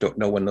sequels. Don't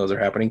know when those are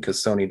happening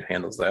because Sony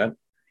handles that.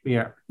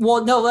 Yeah.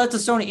 Well, no, that's a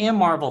Sony and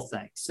Marvel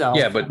thing. So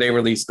yeah, but they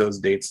released those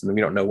dates and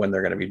we don't know when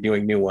they're going to be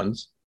doing new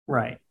ones.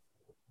 Right.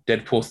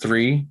 Deadpool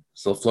 3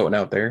 still floating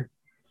out there.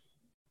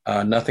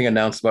 Nothing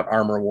announced about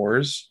Armor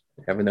Wars,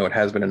 even though it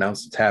has been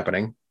announced it's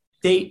happening.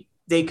 They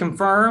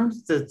confirmed,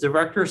 the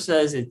director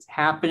says it's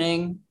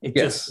happening. It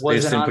just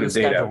wasn't on the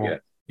schedule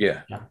yet.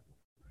 Yeah.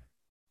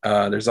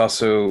 There's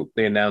also,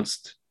 they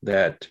announced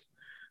that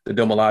the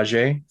Dome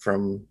Milaje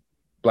from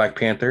Black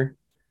Panther,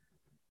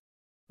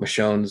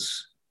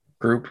 Michonne's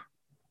group,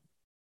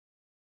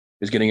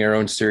 is getting her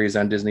own series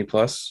on Disney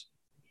Plus.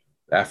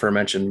 The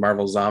aforementioned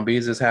Marvel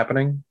Zombies is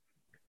happening.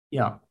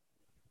 Yeah.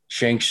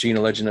 Shang-Chi and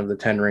the Legend of the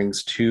Ten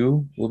Rings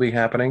 2 will be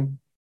happening.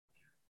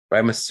 But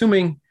I'm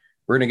assuming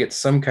we're going to get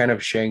some kind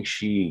of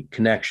Shang-Chi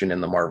connection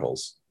in the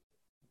Marvels.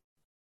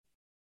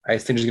 I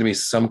think there's going to be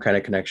some kind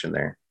of connection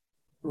there.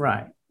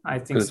 Right. I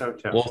think so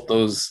too. Both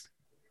those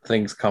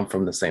things come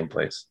from the same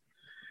place.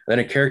 Then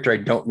a character I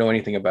don't know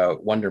anything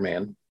about, Wonder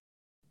Man,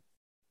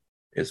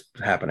 is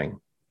happening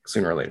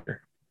sooner or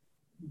later.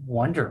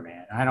 Wonder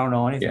Man? I don't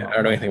know anything. Yeah, I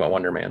don't know anything about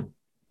Wonder Man.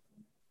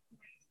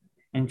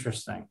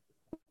 Interesting.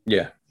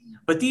 Yeah.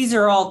 But these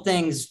are all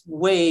things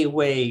way,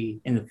 way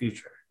in the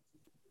future.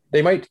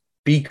 They might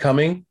be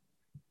coming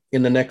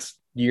in the next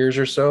years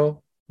or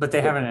so. But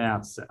they haven't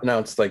announced it.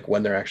 Announced like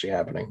when they're actually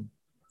happening.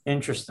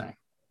 Interesting.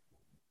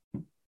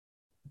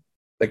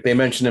 Like they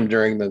mentioned them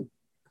during the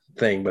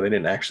thing, but they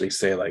didn't actually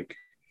say like,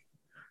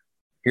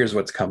 here's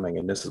what's coming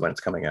and this is when it's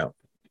coming out.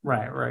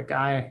 Right.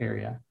 I hear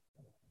you.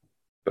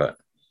 But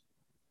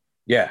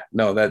yeah,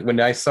 no, that when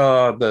I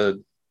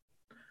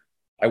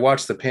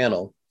watched the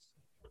panel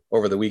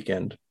over the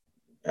weekend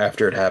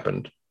after it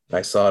happened.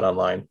 I saw it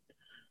online.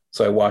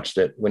 So I watched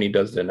it when he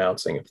does the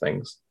announcing of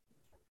things.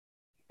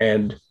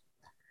 And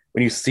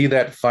when you see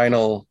that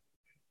final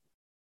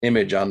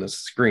image on the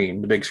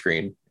screen, the big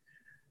screen,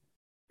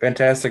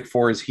 Fantastic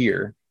Four is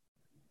here.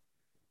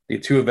 The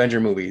 2 Avenger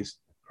movies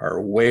are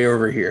way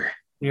over here.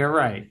 You're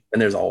right.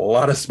 And there's a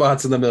lot of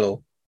spots in the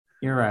middle.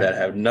 You're right. that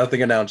have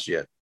nothing announced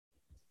yet.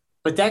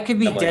 But that could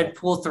be I'm like,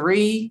 Deadpool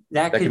 3.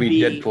 That could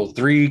be Deadpool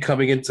 3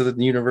 coming into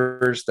the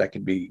universe. That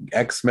could be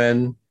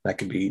X-Men. That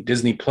could be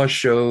Disney Plus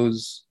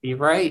shows. You're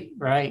right.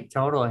 Right.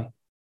 Totally.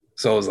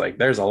 So it's like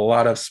there's a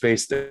lot of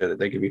space there that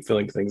they could be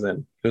filling things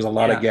in. There's a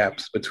lot of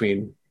gaps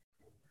between.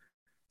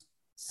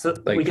 So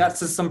like, we got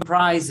some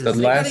prizes. The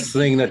last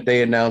thing that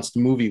they announced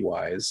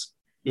movie-wise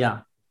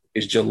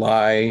is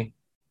July,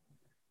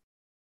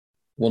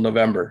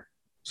 November.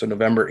 So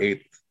November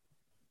 8th.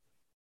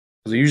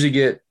 So we usually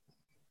get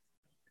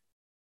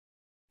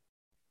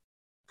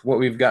what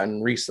we've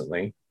gotten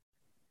recently.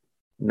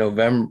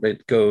 November,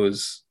 it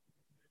goes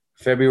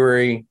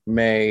February,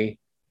 May,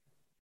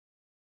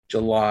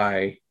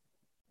 July,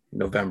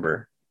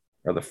 November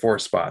are the 4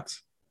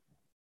 spots.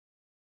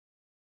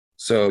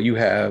 So you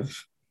have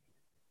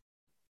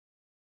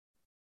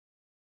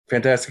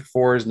Fantastic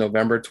Four is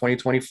November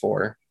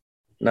 2024.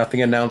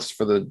 Nothing announced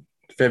for the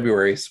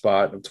February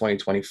spot of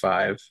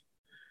 2025.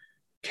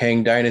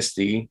 Kang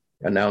Dynasty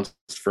announced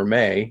for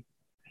May.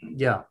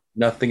 Yeah.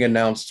 Nothing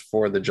announced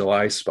for the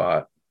July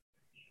spot.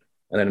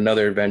 And then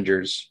another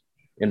Avengers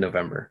in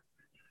November.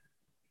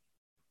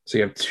 So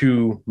you have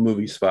 2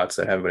 movie spots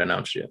that haven't been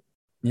announced yet.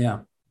 Yeah.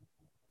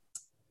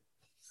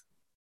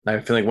 I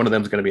feel like one of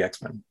them is going to be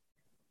X-Men.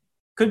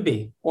 Could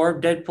be. Or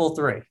Deadpool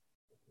 3.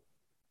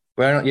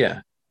 But I don't,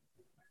 yeah.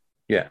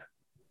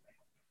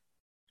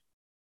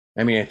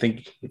 I mean, I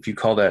think if you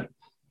call that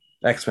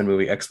X-Men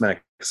movie X-Men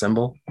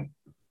Assemble,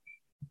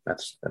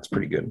 that's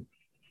pretty good.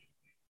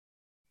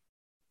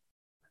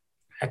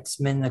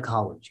 X-Men the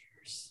college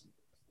years.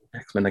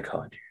 X-Men the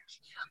college years.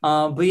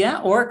 But yeah,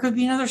 or it could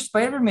be another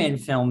Spider-Man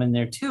film in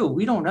there too.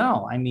 We don't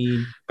know. I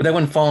mean, but that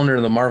wouldn't fall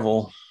under the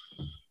Marvel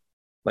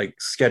like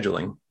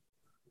scheduling.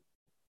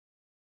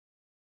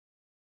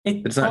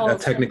 It's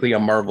not technically a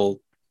Marvel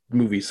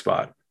movie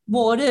spot.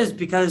 Well, it is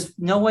because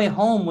No Way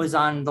Home was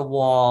on the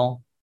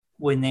wall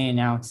when they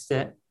announced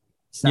it.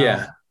 So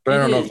yeah, but I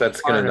don't know if that's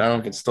gonna. I don't know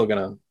if it's still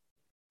gonna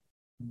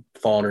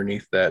fall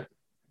underneath that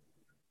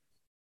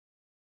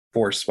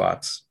 4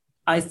 spots.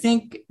 I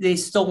think they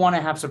still want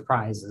to have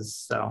surprises.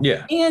 So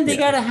yeah, and they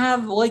got to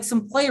have like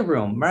some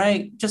playroom,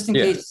 right? Just in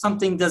case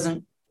something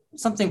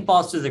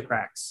falls through the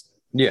cracks.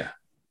 Yeah.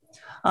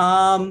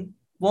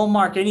 Well,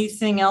 Mark,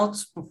 anything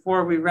else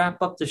before we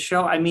wrap up the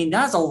show? I mean,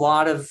 that's a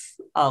lot of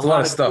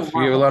stuff.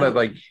 You have a lot of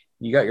like,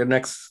 you got your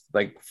next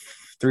like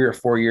 3 or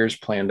 4 years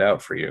planned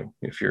out for you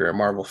if you're a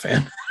Marvel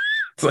fan.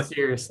 It's like,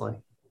 seriously.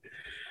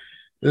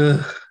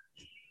 Ugh.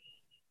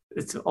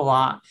 It's a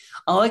lot.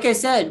 Like I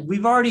said,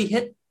 we've already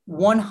hit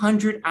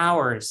 100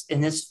 hours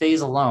in this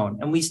phase alone,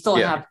 and we still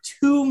have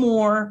 2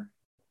 more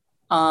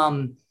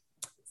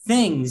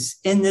things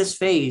in this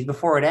phase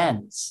before it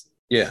ends.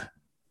 Yeah.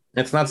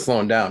 It's not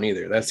slowing down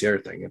either. That's the other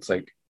thing. It's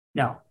like,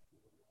 no.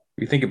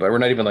 You think about it, we're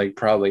not even like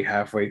probably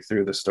halfway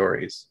through the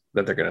stories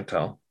that they're going to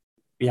tell.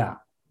 Yeah.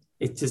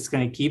 It's just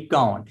going to keep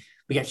going.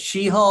 We got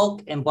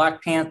She-Hulk and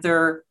Black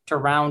Panther to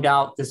round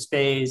out this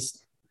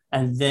phase,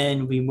 and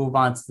then we move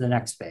on to the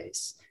next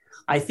phase.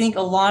 I think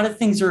a lot of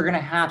things are going to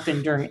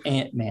happen during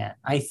Ant-Man.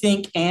 I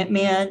think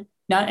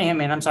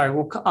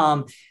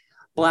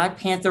Black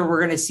Panther, we're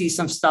going to see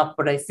some stuff,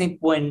 but I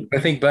think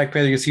Black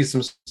Panther, you see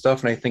some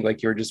stuff, and I think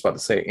like you were just about to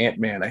say,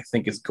 Ant-Man, I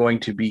think is going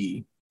to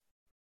be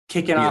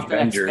kicking off the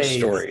Avengers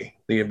story,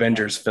 the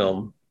Avengers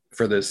film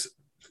for this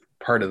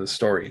part of the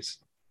stories.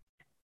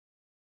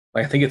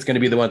 I think it's going to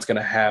be the one that's going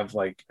to have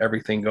like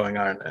everything going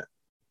on in it.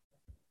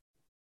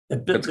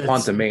 It's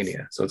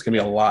Quantumania, so it's going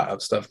to be a lot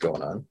of stuff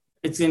going on.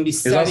 It's going to be.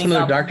 There's also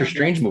another Doctor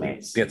Strange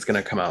movie that's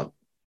going to come out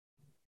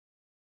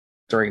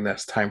during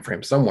this time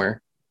frame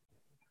somewhere.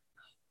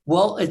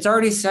 Well, it's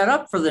already set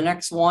up for the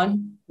next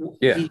one.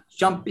 Yeah.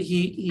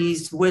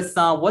 He's with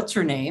what's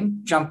her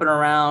name, jumping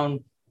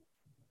around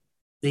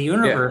the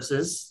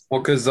universes. Yeah.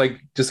 Well, because like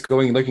just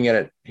looking at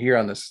it here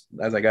on this,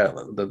 as I got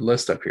the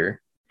list up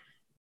here,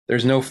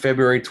 there's no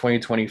February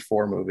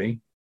 2024 movie.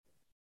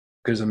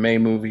 There's a May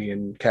movie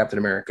in Captain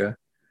America.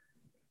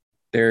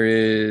 There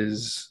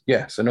is,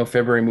 so no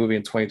February movie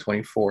in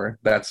 2024.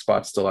 That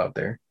spot's still out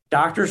there.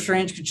 Doctor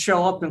Strange could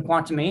show up in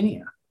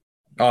Quantumania.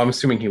 Oh, I'm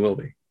assuming he will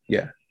be.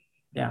 Yeah.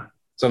 Yeah.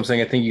 So I'm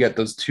saying I think you got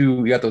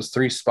those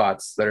 3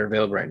 spots that are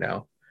available right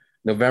now.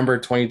 November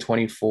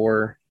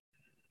 2024,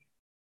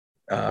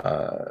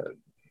 the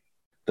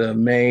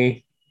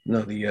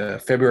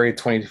February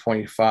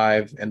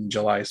 2025, and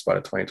July spot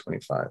of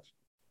 2025.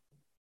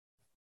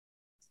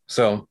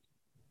 So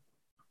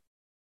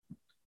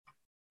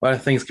a lot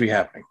of things could be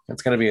happening.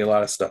 It's going to be a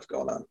lot of stuff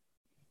going on.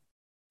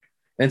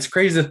 And it's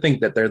crazy to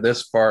think that they're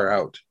this far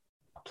out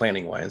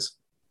planning wise.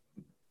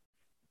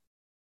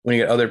 When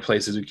you get other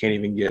places, we can't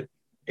even get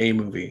a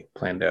movie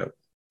planned out.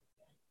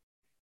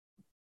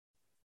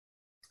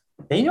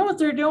 They know what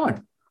they're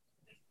doing.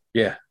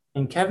 Yeah.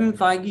 And Kevin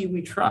Feige,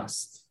 we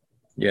trust.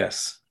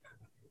 Yes.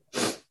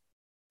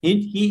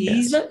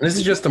 He's this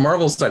is just the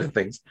Marvel side of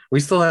things.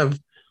 We still have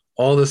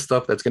all this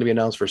stuff that's going to be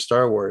announced for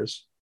Star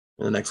Wars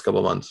in the next couple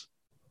of months.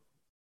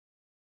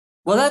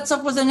 Well, that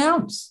stuff was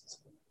announced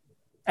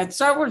at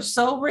Star Wars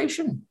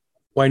Celebration.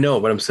 Well, I know,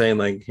 but I'm saying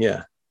like,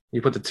 yeah,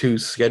 you put the two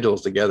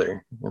schedules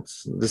together.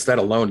 It's just that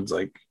alone is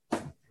like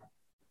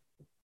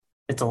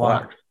It's a a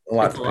lot, lot. a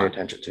lot It's to a pay lot.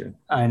 attention to.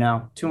 I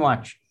know. Too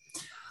much.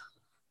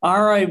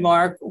 All right,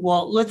 Mark.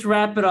 Well, let's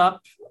wrap it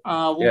up.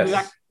 We'll be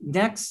back Yes,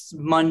 next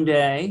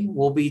Monday.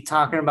 We'll be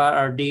talking about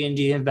our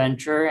D&D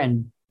adventure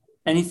and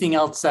anything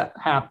else that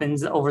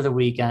happens over the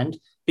weekend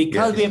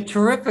because we yes, have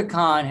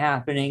Terrificon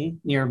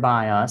happening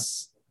nearby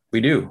us.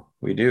 we do.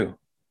 We do.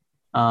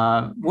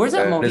 Where's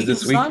that That is Mohegan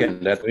this Sun?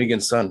 weekend at the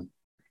Mohegan Sun.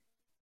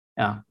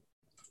 Yeah.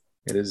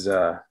 It is.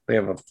 They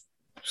have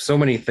so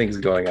many things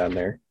going on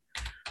there.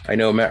 I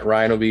know Matt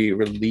Ryan will be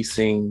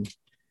releasing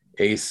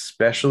a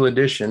special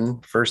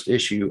edition first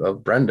issue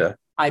of Brenda,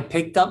 I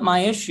picked up my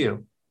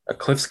issue. a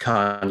Cliffs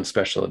Con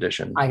special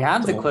edition. I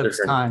have It's a the whole Clips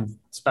different. Con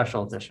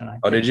special edition. I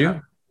Oh, did picked you?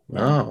 up. Yeah.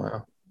 Oh,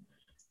 wow.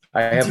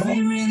 I have. Do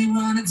you really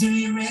wanna, do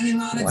you really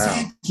wanna Wow.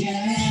 take it?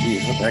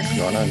 Jeez, what the heck's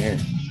going on here?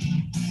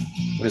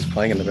 What is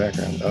playing in the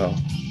background? Oh,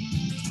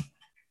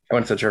 I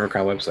went to the Trevor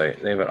Crown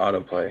website. They have an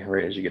autoplay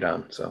right as you get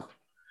on. So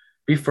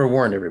be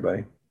forewarned,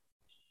 everybody.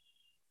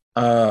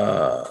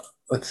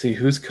 Let's see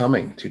who's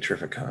coming to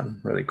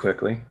Terrificon really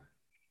quickly.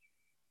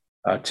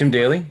 Tim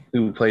Daly,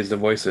 who plays the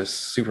voice of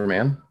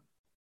Superman,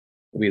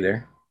 will be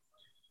there.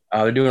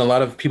 They're doing a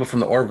lot of people from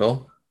the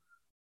Orville.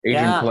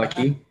 Adrian Yeah.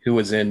 Pilecki, who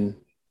was in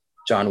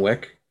John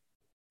Wick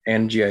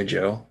and G.I.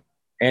 Joe,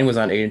 and was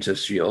on Agents of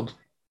S.H.I.E.L.D.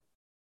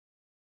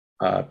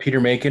 Peter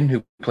Macon,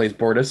 who plays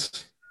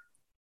Bortus,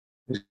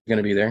 is going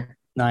to be there.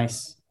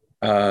 Nice.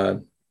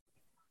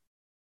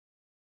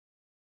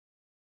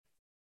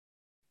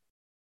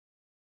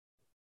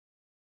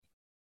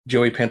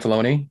 Joey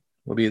Pantalone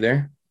will be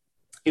there.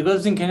 He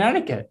lives in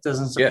Connecticut.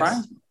 Doesn't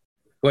surprise me.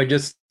 Who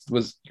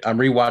I'm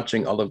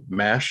rewatching all of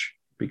MASH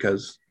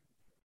because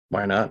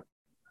why not?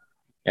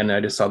 And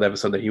I just saw the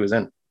episode that he was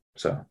in.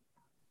 So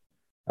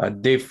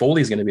Dave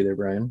Foley's going to be there,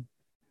 Brian.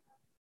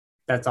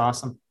 That's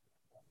awesome.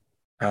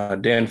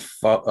 Dan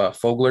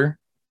Fogler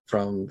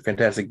from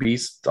Fantastic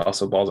Beasts,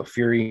 also Balls of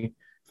Fury,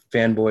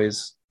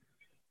 Fanboys.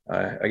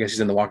 I guess he's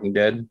in The Walking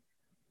Dead.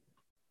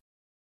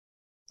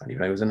 I didn't even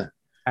know he was in it.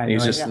 And he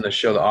was just in the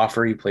show The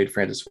Offer. He played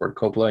Francis Ford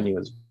Coppola, and he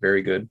was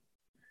very good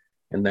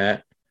in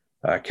that.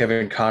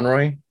 Kevin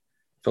Conroy,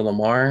 Phil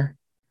LaMarr,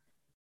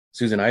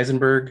 Susan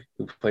Eisenberg,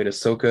 who played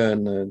Ahsoka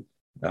in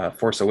the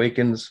Force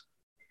Awakens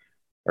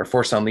or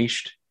Force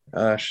Unleashed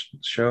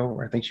show.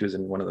 I think she was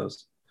in one of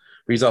those.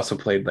 But he's also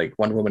played like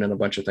Wonder Woman in a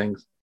bunch of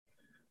things.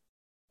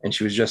 And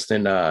she was just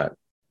in Masters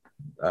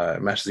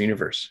of the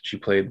Universe. She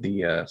played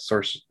the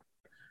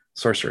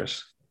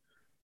sorceress,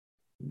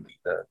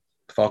 the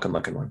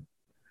Falcon-looking one.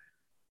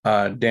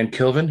 Dan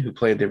Kilvin, who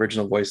played the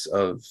original voice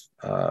of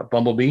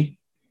Bumblebee.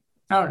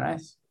 Oh,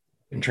 nice.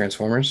 In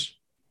Transformers.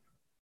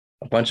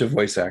 A bunch of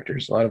voice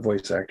actors, a lot of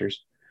voice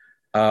actors.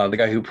 The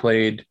guy who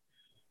played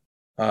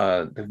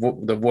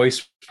the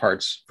voice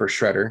parts for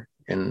Shredder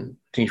in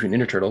Teenage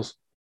Mutant Ninja Turtles.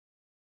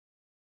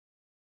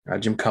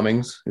 Jim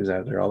Cummings, who's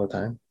out there all the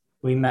time.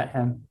 We met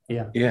him.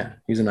 Yeah. Yeah,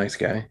 he's a nice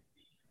guy.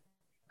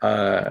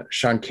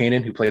 Sean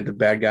Kanan, who played the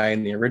bad guy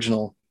in the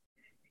original,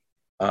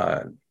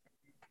 not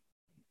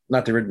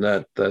the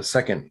original, the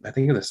second, I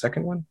think the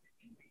second one.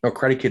 No,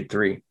 Karate Kid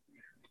 3.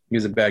 He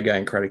was a bad guy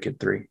in Karate Kid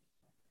 3.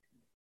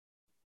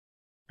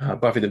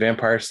 Buffy the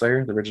Vampire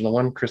Slayer, the original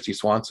one, Christy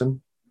Swanson,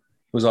 who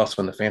was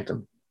also in The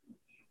Phantom.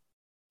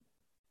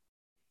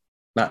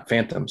 Not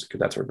Phantoms, because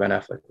that's where Ben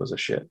Affleck was a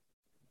shit.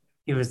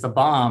 He was the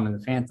bomb in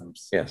the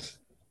Phantoms. Yes.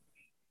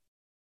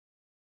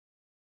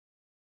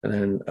 And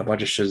then a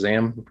bunch of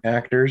Shazam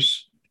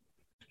actors,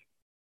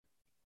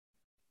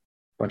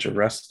 a bunch of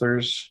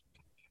wrestlers,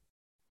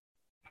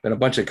 and a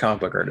bunch of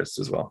comic book artists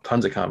as well.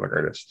 Tons of comic book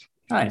artists.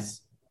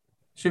 Nice.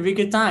 Should be a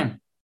good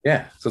time.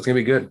 Yeah, so it's going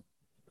to be good.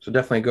 So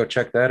definitely go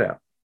check that out.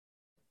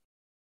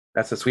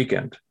 That's this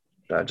weekend,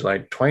 July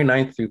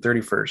 29th through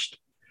 31st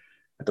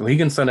at the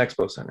Mohegan Sun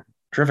Expo Center,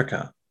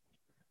 Terrificon.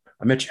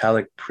 A Mitch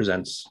Halleck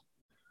presents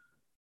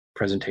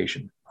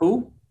presentation.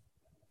 Who?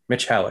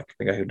 Mitch Halleck,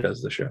 the guy who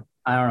does the show.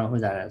 I don't know who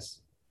that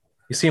is.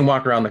 You see him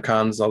walk around the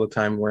cons all the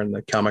time wearing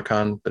the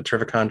Comic-Con, the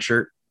Terrificon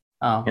shirt,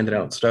 handing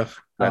out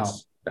stuff.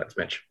 That's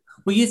Mitch.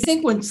 Well, you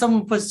think when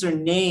someone puts their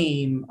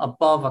name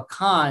above a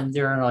con,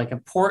 they're like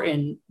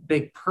important,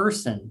 big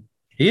person.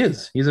 He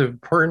is. He's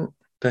important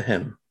to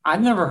him.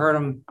 I've never heard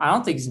him. I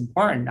don't think he's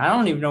important. I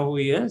don't even know who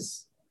he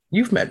is.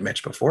 You've met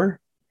Mitch before.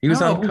 He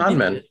was on Con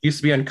Men. He used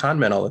to be on Con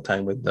Men all the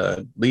time with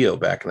Leo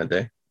back in the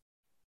day.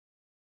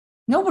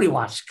 Nobody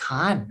watched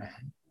Con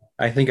Men.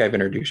 I think I've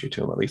introduced you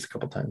to him at least a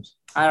couple times.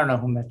 I don't know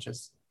who Mitch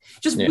is.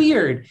 Just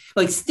weird.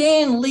 Like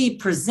Stan Lee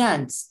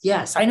presents.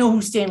 Yes, I know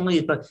who Stan Lee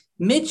is, but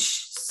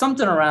Mitch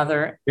something or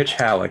other. Mitch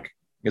Halleck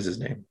is his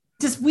name.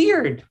 Just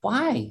weird.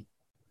 Why?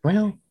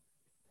 Well,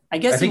 I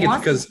guess I think it's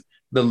because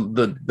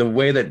the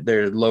way that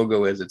their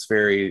logo is, it's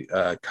very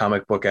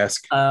comic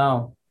book-esque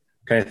kind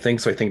of thing.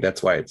 So I think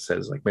that's why it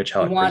says like Mitch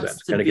Halleck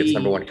presents. Kind of gets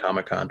 #1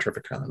 Comic-Con,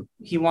 Terrificon.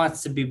 He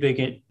wants to be big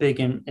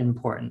and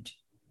important.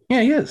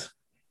 Yeah, he is.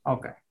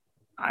 Okay.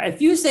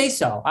 If you say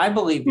so, I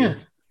believe you.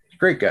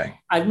 Great guy.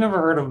 I've never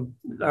heard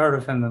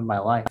of him in my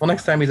life. Well,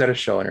 next time he's at a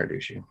show, I'll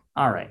introduce you.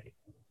 All right.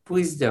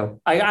 Please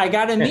do. I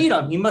got to meet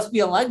him. He must be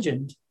a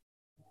legend.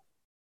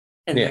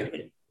 And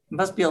it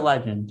must be a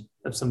legend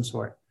of some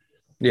sort.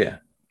 Yeah.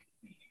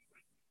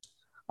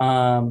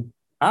 All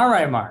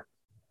right, Mark.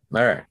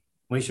 All right.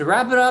 We should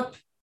wrap it up.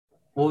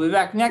 We'll be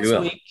back next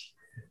week.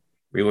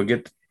 We will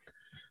get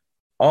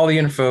all the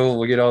info.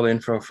 We'll get all the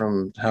info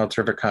from how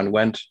Terrificon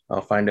went.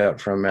 I'll find out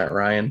from Matt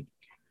Ryan.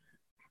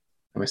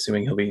 I'm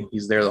assuming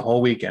he's there the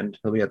whole weekend.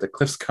 He'll be at the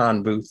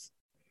CliffsCon booth.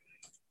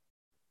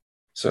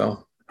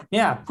 So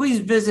yeah, please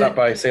visit. Stop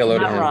by, say hello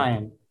Matt to him.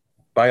 Ryan.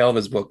 Buy all of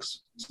his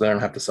books so they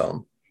don't have to sell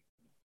them.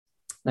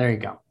 There you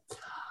go.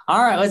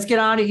 All right, let's get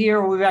out of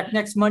here. We'll be back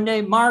next Monday.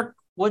 Mark,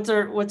 what's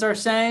our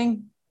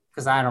saying?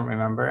 Because I don't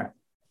remember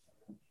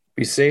it.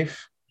 Be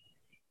safe.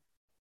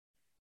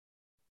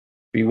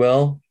 Be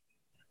well.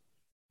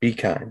 Be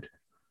kind.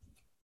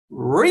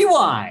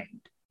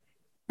 Rewind.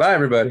 Bye,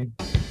 everybody.